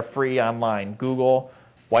resources that are free online: Google,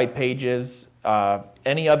 White Pages,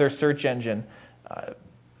 any other search engine.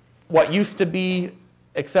 what used to be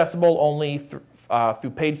accessible only through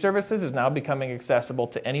paid services is now becoming accessible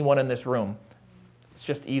to anyone in this room. It's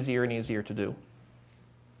just easier and easier to do.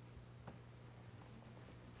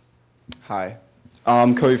 Hi,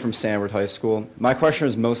 I'm Cody from Sanford High School. My question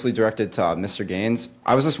is mostly directed to Mr. Gaines.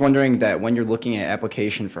 I was just wondering that when you're looking at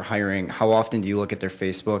application for hiring, how often do you look at their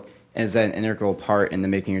Facebook? And is that an integral part in the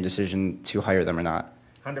making your decision to hire them or not?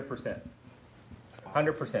 100%.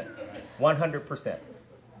 100%. 100%.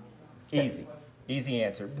 Easy. Easy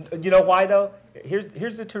answer. You know why, though?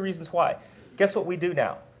 Here's the 2 reasons why. Guess what we do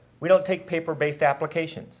now? We don't take paper-based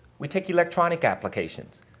applications. We take electronic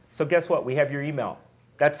applications. So guess what? We have your email.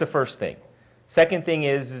 That's the first thing. Second thing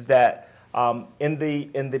is that in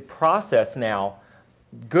the process now,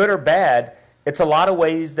 good or bad, it's a lot of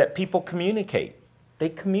ways that people communicate. They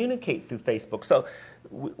communicate through Facebook. So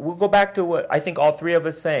we'll go back to what I think all 3 of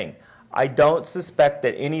us saying. I don't suspect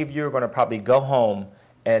that any of you are going to probably go home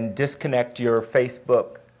and disconnect your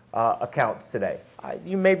Facebook accounts today.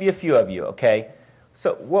 You maybe a few of you, okay?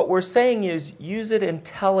 So what we're saying is use it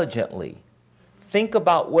intelligently. Think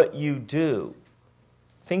about what you do.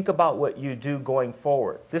 Think about what you do going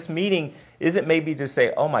forward. This meeting isn't maybe to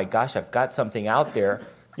say, oh my gosh, I've got something out there.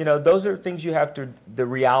 You know, those are things you have to, the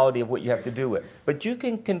reality of what you have to do with. But you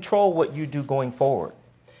can control what you do going forward.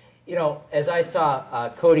 You know, as I saw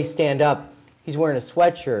Cody stand up, he's wearing a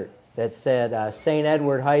sweatshirt that said St.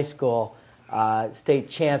 Edward High School state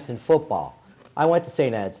champs in football. I went to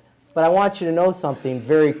St. Ed's. But I want you to know something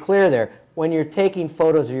very clear there. When you're taking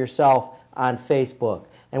photos of yourself on Facebook,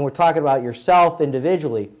 and we're talking about yourself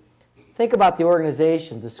individually, think about the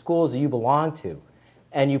organizations, the schools that you belong to,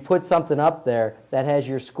 and you put something up there that has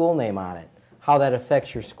your school name on it, how that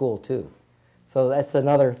affects your school too. So that's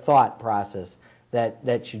another thought process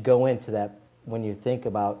that should go into that when you think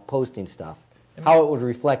about posting stuff, how it would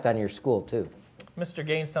reflect on your school too. Mr.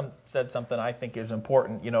 Gaines said something I think is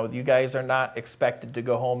important. You know, you guys are not expected to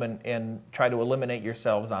go home and try to eliminate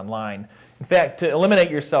yourselves online. In fact, to eliminate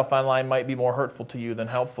yourself online might be more hurtful to you than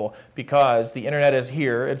helpful because the internet is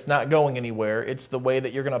here. It's not going anywhere. It's the way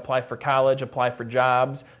that you're going to apply for college, apply for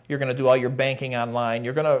jobs. You're going to do all your banking online.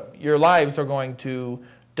 Your lives are going to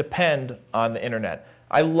depend on the internet.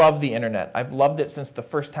 I love the internet. I've loved it since the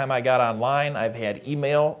first time I got online. I've had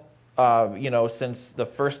email, since the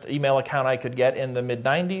first email account I could get in the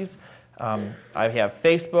mid-90s. I have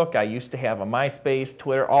Facebook. I used to have a MySpace,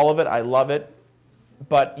 Twitter, all of it. I love it.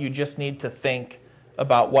 But you just need to think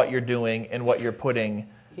about what you're doing and what you're putting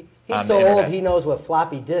He's so old, he knows what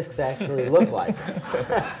floppy disks actually look like.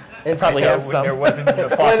 Probably have some. There wasn't even a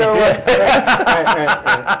floppy disk.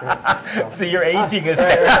 Right. So you're aging us.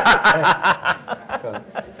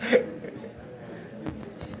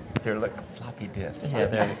 Here, look, floppy disk.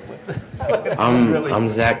 Yeah, I'm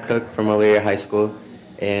Zach Cook from Elyria High School,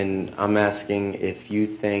 and I'm asking if you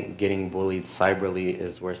think getting bullied cyberly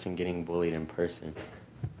is worse than getting bullied in person.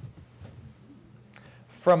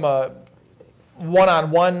 From a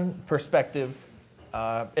one-on-one perspective,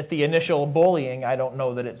 at the initial bullying, I don't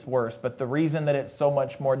know that it's worse, but the reason that it's so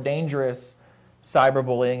much more dangerous,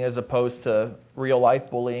 cyberbullying, as opposed to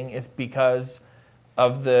real-life bullying is because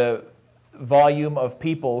of the volume of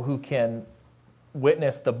people who can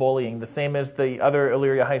witness the bullying. The same as the other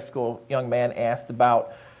Elyria High School young man asked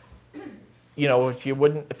about, you know, if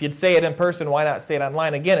you'd say it in person, why not say it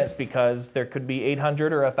online? Again, it's because there could be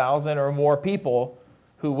 800 or 1,000 or more people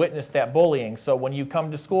who witnessed that bullying. So when you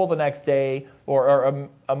come to school the next day or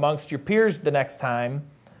amongst your peers the next time,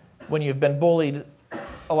 when you've been bullied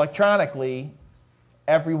electronically,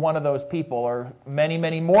 every one of those people or many,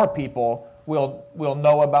 many more people will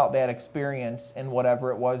know about that experience and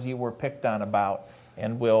whatever it was you were picked on about,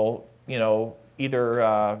 and will, you know,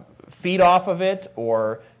 either feed off of it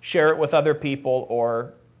or share it with other people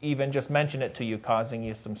or even just mention it to you, causing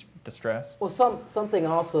you some distress. Well, something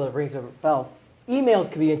also that rings a bell.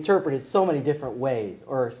 Emails can be interpreted so many different ways,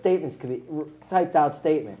 or statements can be typed out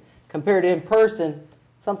statement. Compared to in person,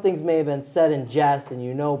 some things may have been said in jest, and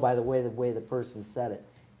you know by the way the person said it.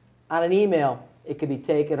 On an email, it could be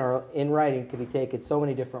taken, or in writing, it could be taken so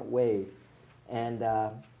many different ways. And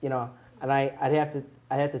you know, and I'd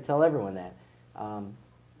have to tell everyone that.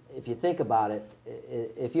 If you think about it,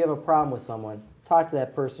 if you have a problem with someone, talk to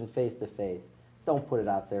that person face to face. Don't put it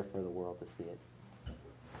out there for the world to see it.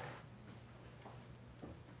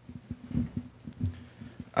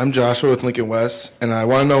 I'm Joshua with Lincoln West, and I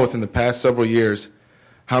want to know within the past several years,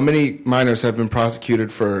 how many minors have been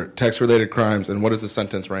prosecuted for text-related crimes, and what is the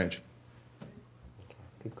sentence range?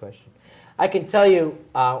 Good question. I can tell you,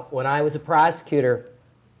 when I was a prosecutor,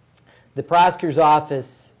 the prosecutor's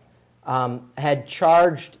office had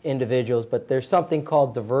charged individuals, but there's something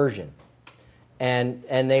called diversion. And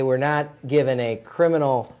they were not given a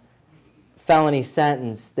criminal felony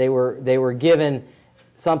sentence. They were given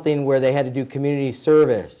something where they had to do community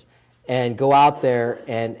service and go out there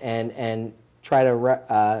and try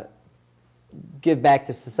to give back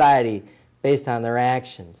to society based on their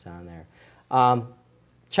actions on there.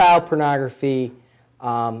 Child pornography,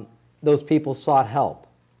 those people sought help.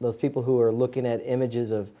 Those people who are looking at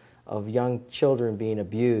images of young children being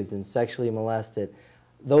abused and sexually molested,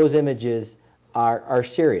 those images are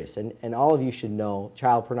serious. And all of you should know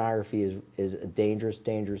child pornography is a dangerous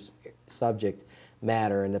subject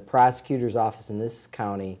matter. And the prosecutor's office in this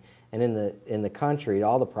county and in the country,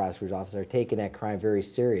 all the prosecutor's offices are taking that crime very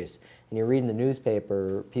serious. And you're reading the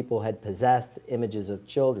newspaper, people had possessed images of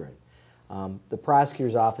children. The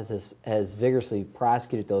prosecutor's office has vigorously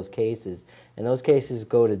prosecuted those cases, and those cases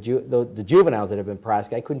go to the juveniles that have been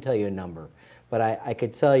prosecuted. I couldn't tell you a number, but I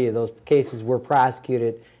could tell you those cases were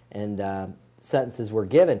prosecuted and sentences were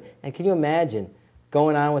given. And can you imagine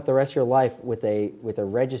going on with the rest of your life with a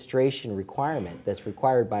registration requirement that's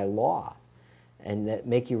required by law, and that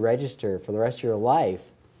make you register for the rest of your life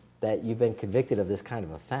that you've been convicted of this kind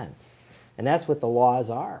of offense? And that's what the laws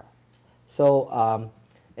are. So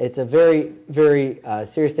it's a very, very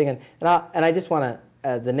serious thing. And I just want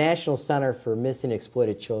to, the National Center for Missing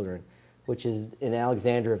Exploited Children, which is in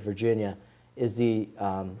Alexandria, Virginia, is the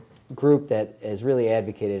group that has really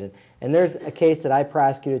advocated it. And there's a case that I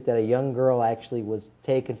prosecuted that a young girl actually was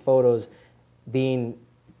taking photos being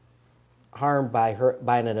harmed by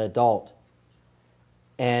an adult.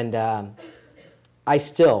 And I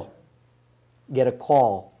still get a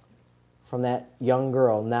call from that young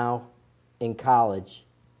girl now in college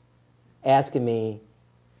asking me,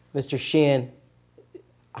 Mr. Sheehan,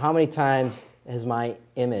 how many times has my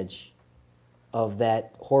image of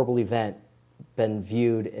that horrible event been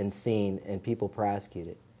viewed and seen and people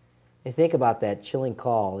prosecuted? And think about that chilling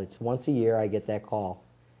call. It's once a year I get that call.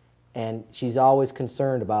 And she's always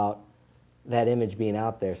concerned about that image being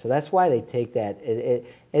out there. So that's why they take that.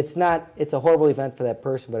 It's a horrible event for that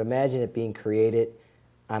person, but imagine it being created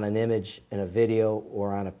on an image, in a video,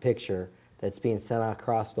 or on a picture that's being sent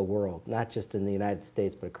across the world, not just in the United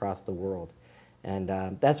States, but across the world. And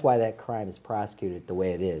that's why that crime is prosecuted the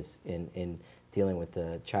way it is in dealing with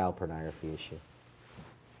the child pornography issue.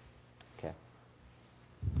 Okay.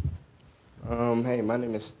 Hey, my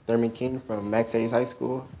name is Thurman King from Max Hayes High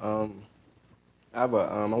School. I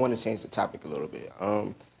want to change the topic a little bit.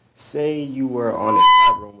 Say you were on a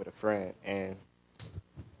chat room with a friend, and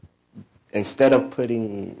instead of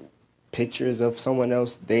putting pictures of someone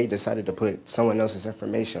else, they decided to put someone else's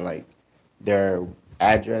information, like their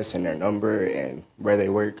address and their number and where they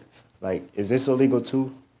work. Like, is this illegal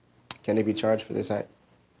too? Can they be charged for this act?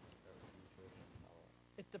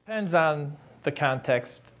 It depends on the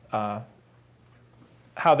context, how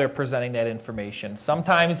they're presenting that information.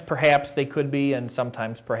 Sometimes perhaps they could be, and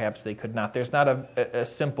sometimes perhaps they could not. There's not a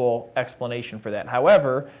simple explanation for that.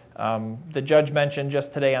 However, the judge mentioned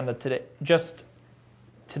just today on the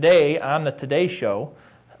Today Show,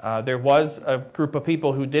 there was a group of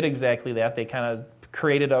people who did exactly that. They kind of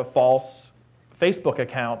created a false Facebook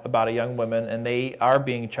account about a young woman, and they are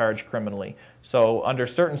being charged criminally. So under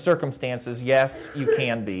certain circumstances, yes, you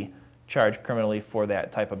can be charged criminally for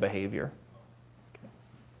that type of behavior.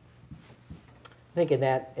 I think in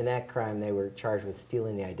that crime they were charged with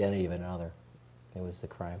stealing the identity of another. It was the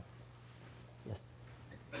crime. Yes.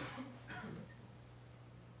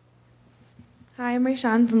 Hi, I'm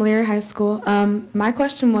Rayshawn from Leary High School. My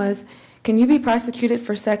question was, can you be prosecuted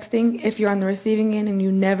for sexting if you're on the receiving end and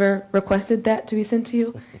you never requested that to be sent to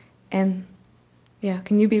you? And yeah,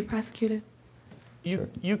 can you be prosecuted?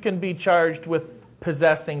 You can be charged with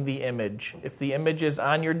possessing the image. If the image is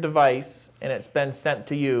on your device and it's been sent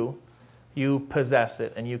to you, you possess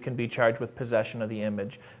it, and you can be charged with possession of the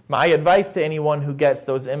image. My advice to anyone who gets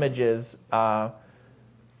those images, first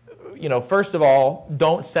of all,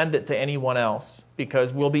 don't send it to anyone else,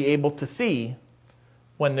 because we'll be able to see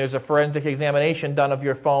when there's a forensic examination done of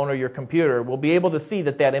your phone or your computer. We'll be able to see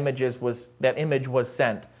that that image was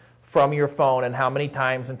sent from your phone, and how many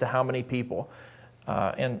times and to how many people,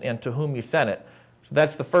 and to whom you sent it.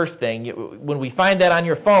 That's the first thing. When we find that on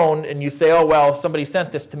your phone and you say, oh, well, somebody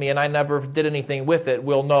sent this to me and I never did anything with it,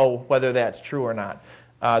 we'll know whether that's true or not.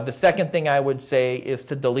 The second thing I would say is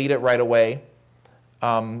to delete it right away.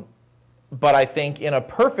 But I think in a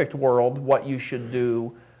perfect world, what you should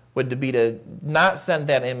do would be to not send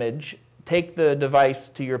that image, take the device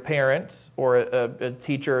to your parents or a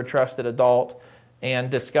teacher or trusted adult, and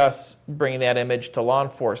discuss bringing that image to law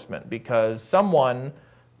enforcement, because someone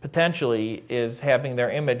potentially is having their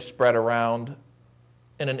image spread around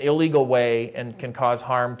in an illegal way and can cause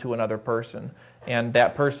harm to another person. And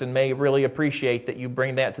that person may really appreciate that you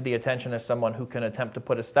bring that to the attention as someone who can attempt to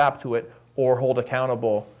put a stop to it or hold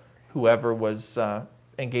accountable whoever was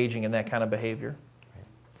engaging in that kind of behavior.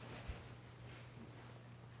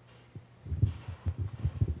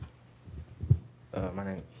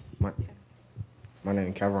 My name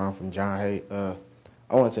is Kevin. I'm from John Hay.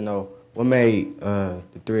 I want to know what made the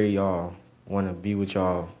three of y'all want to be with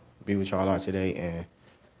y'all out today, and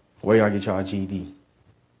where y'all get y'all GED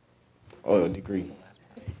or degree.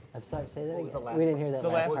 I'm sorry, say that again. We didn't hear that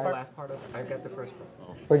last part. last part of it? I got the first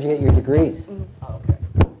part. Where'd you get your degrees? Oh, okay.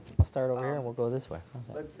 I'll start over here and we'll go this way.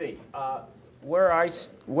 Let's see. Where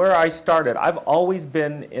I started, I've always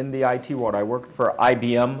been in the IT world. I worked for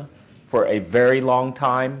IBM for a very long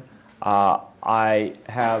time. I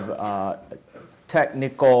have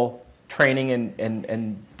technical training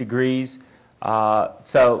and degrees.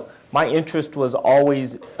 So my interest was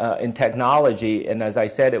always in technology, and as I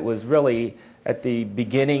said, it was really at the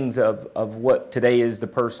beginnings of what today is the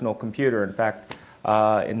personal computer. In fact,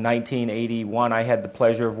 in 1981, I had the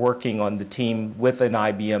pleasure of working on the team with an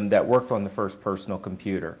IBM that worked on the first personal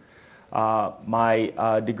computer.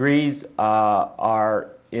 My degrees are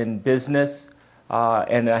in business,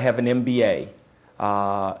 and I have an MBA.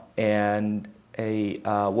 And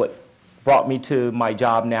what brought me to my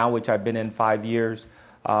job now, which I've been in 5 years,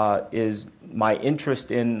 is my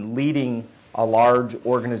interest in leading a large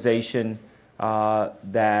organization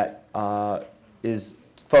that is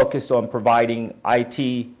focused on providing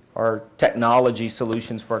IT or technology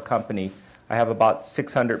solutions for a company. I have about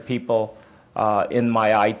 600 people in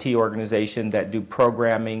my IT organization that do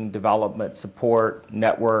programming, development, support,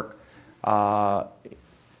 network,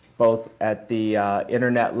 both at the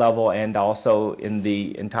internet level and also in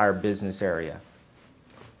the entire business area.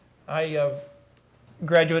 I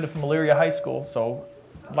graduated from Elyria High School, so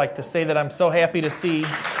I'd like to say that I'm so happy to see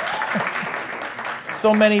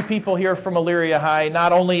so many people here from Elyria High,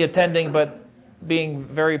 not only attending but being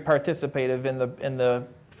very participative in the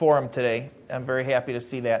forum today. I'm very happy to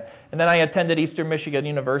see that. And then I attended Eastern Michigan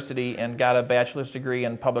University and got a bachelor's degree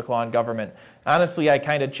in public law and government. Honestly, I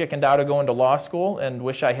kind of chickened out of going to law school and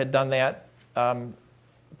wish I had done that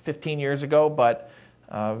 15 years ago, but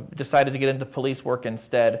decided to get into police work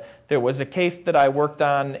instead. There was a case that I worked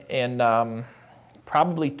on in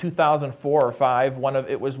probably 2004 or 5.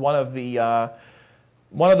 It was one of the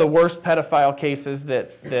worst pedophile cases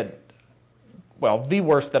well, the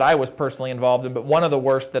worst that I was personally involved in, but one of the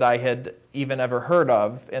worst that I had even ever heard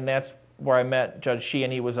of, and that's where I met Judge Sheehan.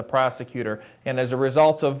 He was a prosecutor, and as a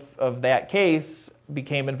result of that case,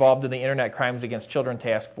 became involved in the Internet Crimes Against Children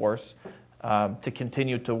Task Force to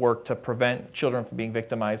continue to work to prevent children from being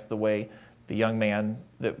victimized the way the young man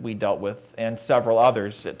that we dealt with, and several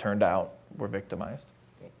others, it turned out, were victimized.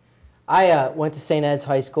 I went to St. Ed's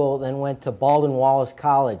High School, then went to Baldwin Wallace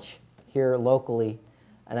College here locally,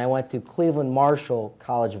 and I went to Cleveland Marshall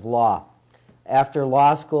College of Law. After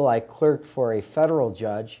law school, I clerked for a federal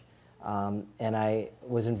judge, and I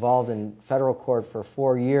was involved in federal court for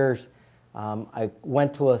 4 years. I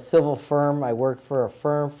went to a civil firm. I worked for a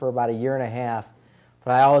firm for about 1.5 years,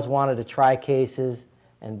 but I always wanted to try cases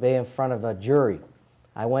and be in front of a jury.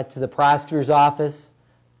 I went to the prosecutor's office.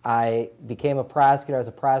 I became a prosecutor. I was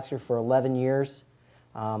a prosecutor for 11 years.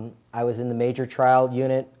 I was in the major trial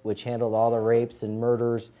unit, which handled all the rapes and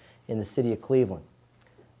murders in the city of Cleveland.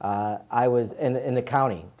 I was in the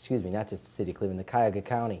county, excuse me, not just the city of Cleveland, the Cuyahoga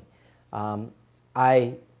County.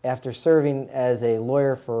 After serving as a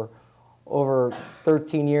lawyer for over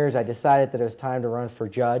 13 years, I decided that it was time to run for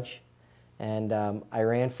judge, and I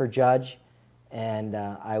ran for judge, and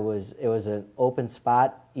it was an open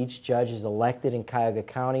spot. Each judge is elected in Cuyahoga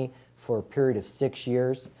County for a period of 6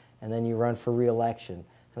 years, and then you run for re-election.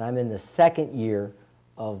 And I'm in the 2nd year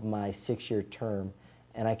of my 6-year term,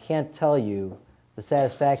 and I can't tell you the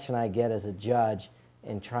satisfaction I get as a judge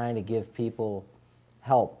in trying to give people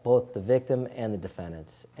help, both the victim and the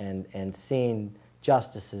defendants, and seeing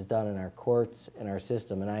justice is done in our courts and our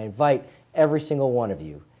system. And I invite every single one of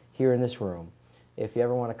you here in this room, if you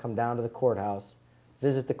ever want to come down to the courthouse,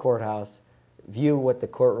 visit the courthouse, view what the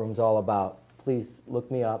courtroom's all about, please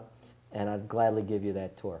look me up, and I'd gladly give you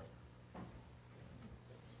that tour.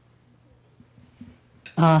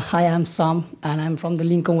 Hi, I'm Sam, and I'm from the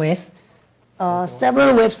Lincoln West.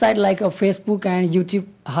 Several websites like Facebook and YouTube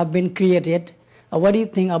have been created. What do you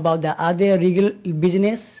think about that? Are they a real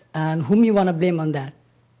business, and whom you want to blame on that?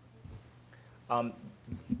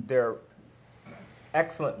 They're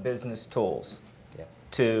excellent business tools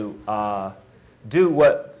to do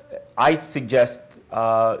what I suggest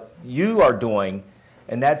you are doing,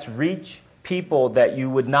 and that's reach people that you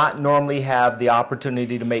would not normally have the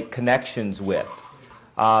opportunity to make connections with.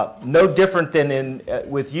 No different than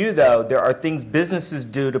with you, though, there are things businesses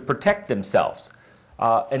do to protect themselves.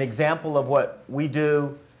 An example of what we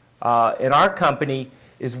do in our company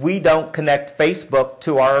is we don't connect Facebook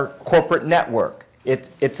to our corporate network. It's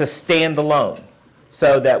a standalone,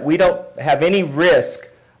 so that we don't have any risk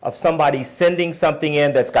of somebody sending something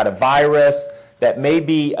in that's got a virus, that may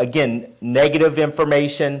be, again, negative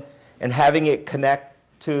information, and having it connect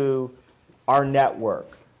to our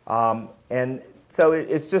network. And so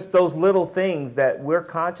it's just those little things that we're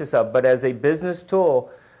conscious of. But as a business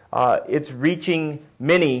tool, it's reaching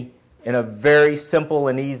many in a very simple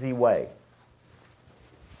and easy way.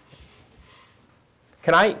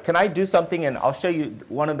 Can I do something, and I'll show you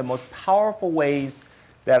one of the most powerful ways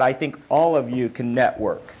that I think all of you can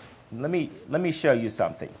network. Let me show you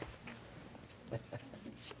something.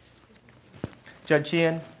 Judge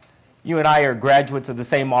Sheehan, you and I are graduates of the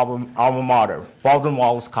same alma mater,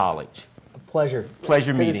 Baldwin-Wallace College. Pleasure.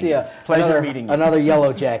 Pleasure meeting. Good to see you. Pleasure meeting you. Another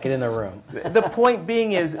yellow jacket in the room. The point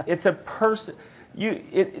being is, it's a person.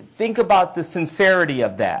 Think about the sincerity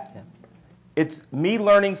of that. Yeah. It's me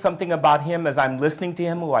learning something about him as I'm listening to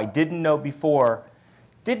him, who I didn't know before,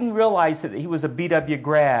 didn't realize that he was a BW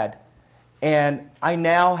grad, and I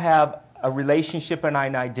now have a relationship and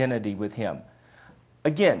an identity with him.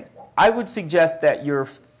 Again, I would suggest that your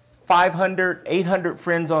 500, 800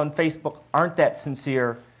 friends on Facebook aren't that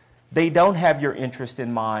sincere. They don't have your interest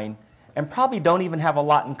in mind, and probably don't even have a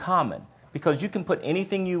lot in common, because you can put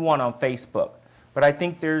anything you want on Facebook. But I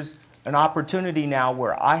think there's an opportunity now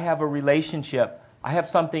where I have a relationship, I have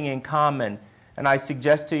something in common, and I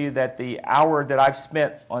suggest to you that the hour that I've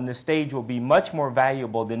spent on this stage will be much more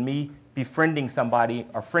valuable than me befriending somebody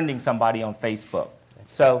or friending somebody on Facebook.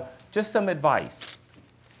 So just some advice.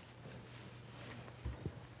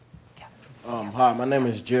 Hi, my name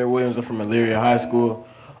is Jared Williams. I'm from Elyria High School.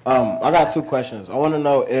 I got two questions. I want to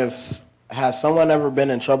know has someone ever been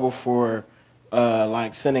in trouble for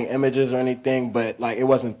like sending images or anything, but like it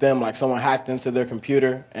wasn't them, like someone hacked into their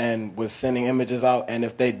computer and was sending images out, and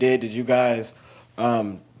if they did you guys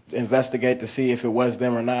investigate to see if it was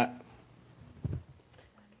them or not?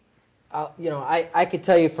 I could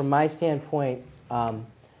tell you from my standpoint,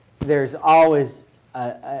 there's always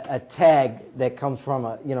a tag that comes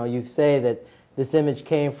from you say that this image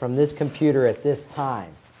came from this computer at this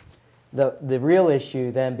time. The real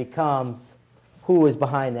issue then becomes who was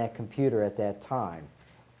behind that computer at that time.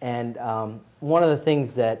 And one of the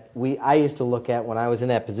things that I used to look at when I was in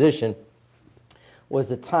that position was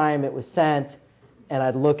the time it was sent, and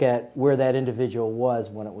I'd look at where that individual was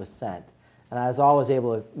when it was sent. And I was always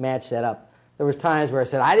able to match that up. There was times where I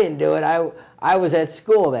said, I didn't do it, I was at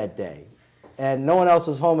school that day. And no one else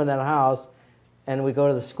was home in that house, and we go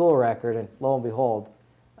to the school record, and lo and behold,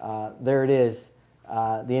 there it is.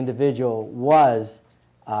 The individual was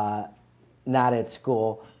not at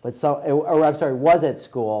school, but was at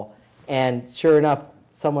school, and sure enough,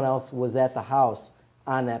 someone else was at the house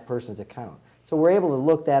on that person's account. So we're able to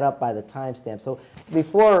look that up by the timestamp. So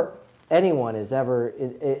before anyone is ever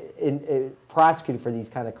prosecuted for these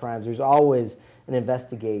kind of crimes, there's always an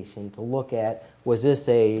investigation to look at, was this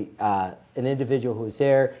an individual who was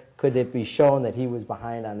there? Could it be shown that he was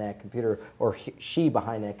behind on that computer, or she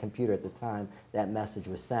behind that computer at the time that message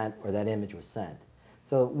was sent or that image was sent?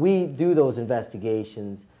 So we do those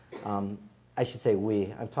investigations. I should say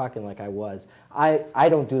we. I'm talking like I was. I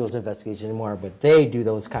don't do those investigations anymore, but they do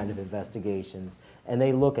those kind of investigations, and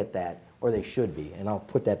they look at that, or they should be. And I'll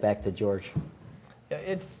put that back to George.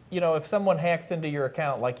 It's, if someone hacks into your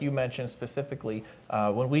account, like you mentioned specifically,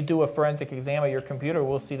 when we do a forensic exam of your computer,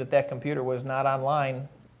 we'll see that computer was not online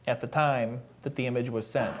at the time that the image was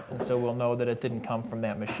sent. And so we'll know that it didn't come from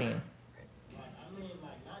that machine.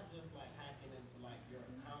 Not just hacking into your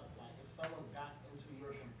account, if someone got into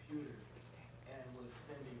your computer and was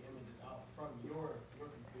sending images out from your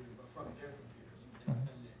computer, but from their computers, you didn't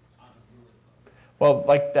send it out of yours. Well,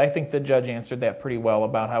 I think the judge answered that pretty well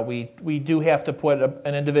about how we do have to put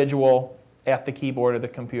an individual at the keyboard of the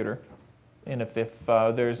computer. And if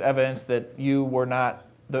there's evidence that you were not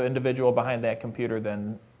the individual behind that computer,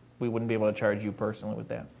 then we wouldn't be able to charge you personally with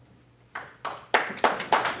that.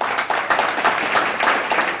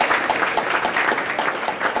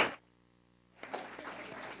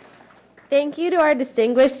 Thank you to our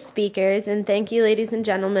distinguished speakers, and thank you, ladies and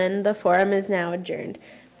gentlemen. The forum is now adjourned.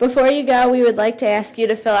 Before you go, we would like to ask you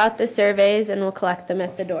to fill out the surveys, and we'll collect them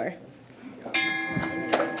at the door.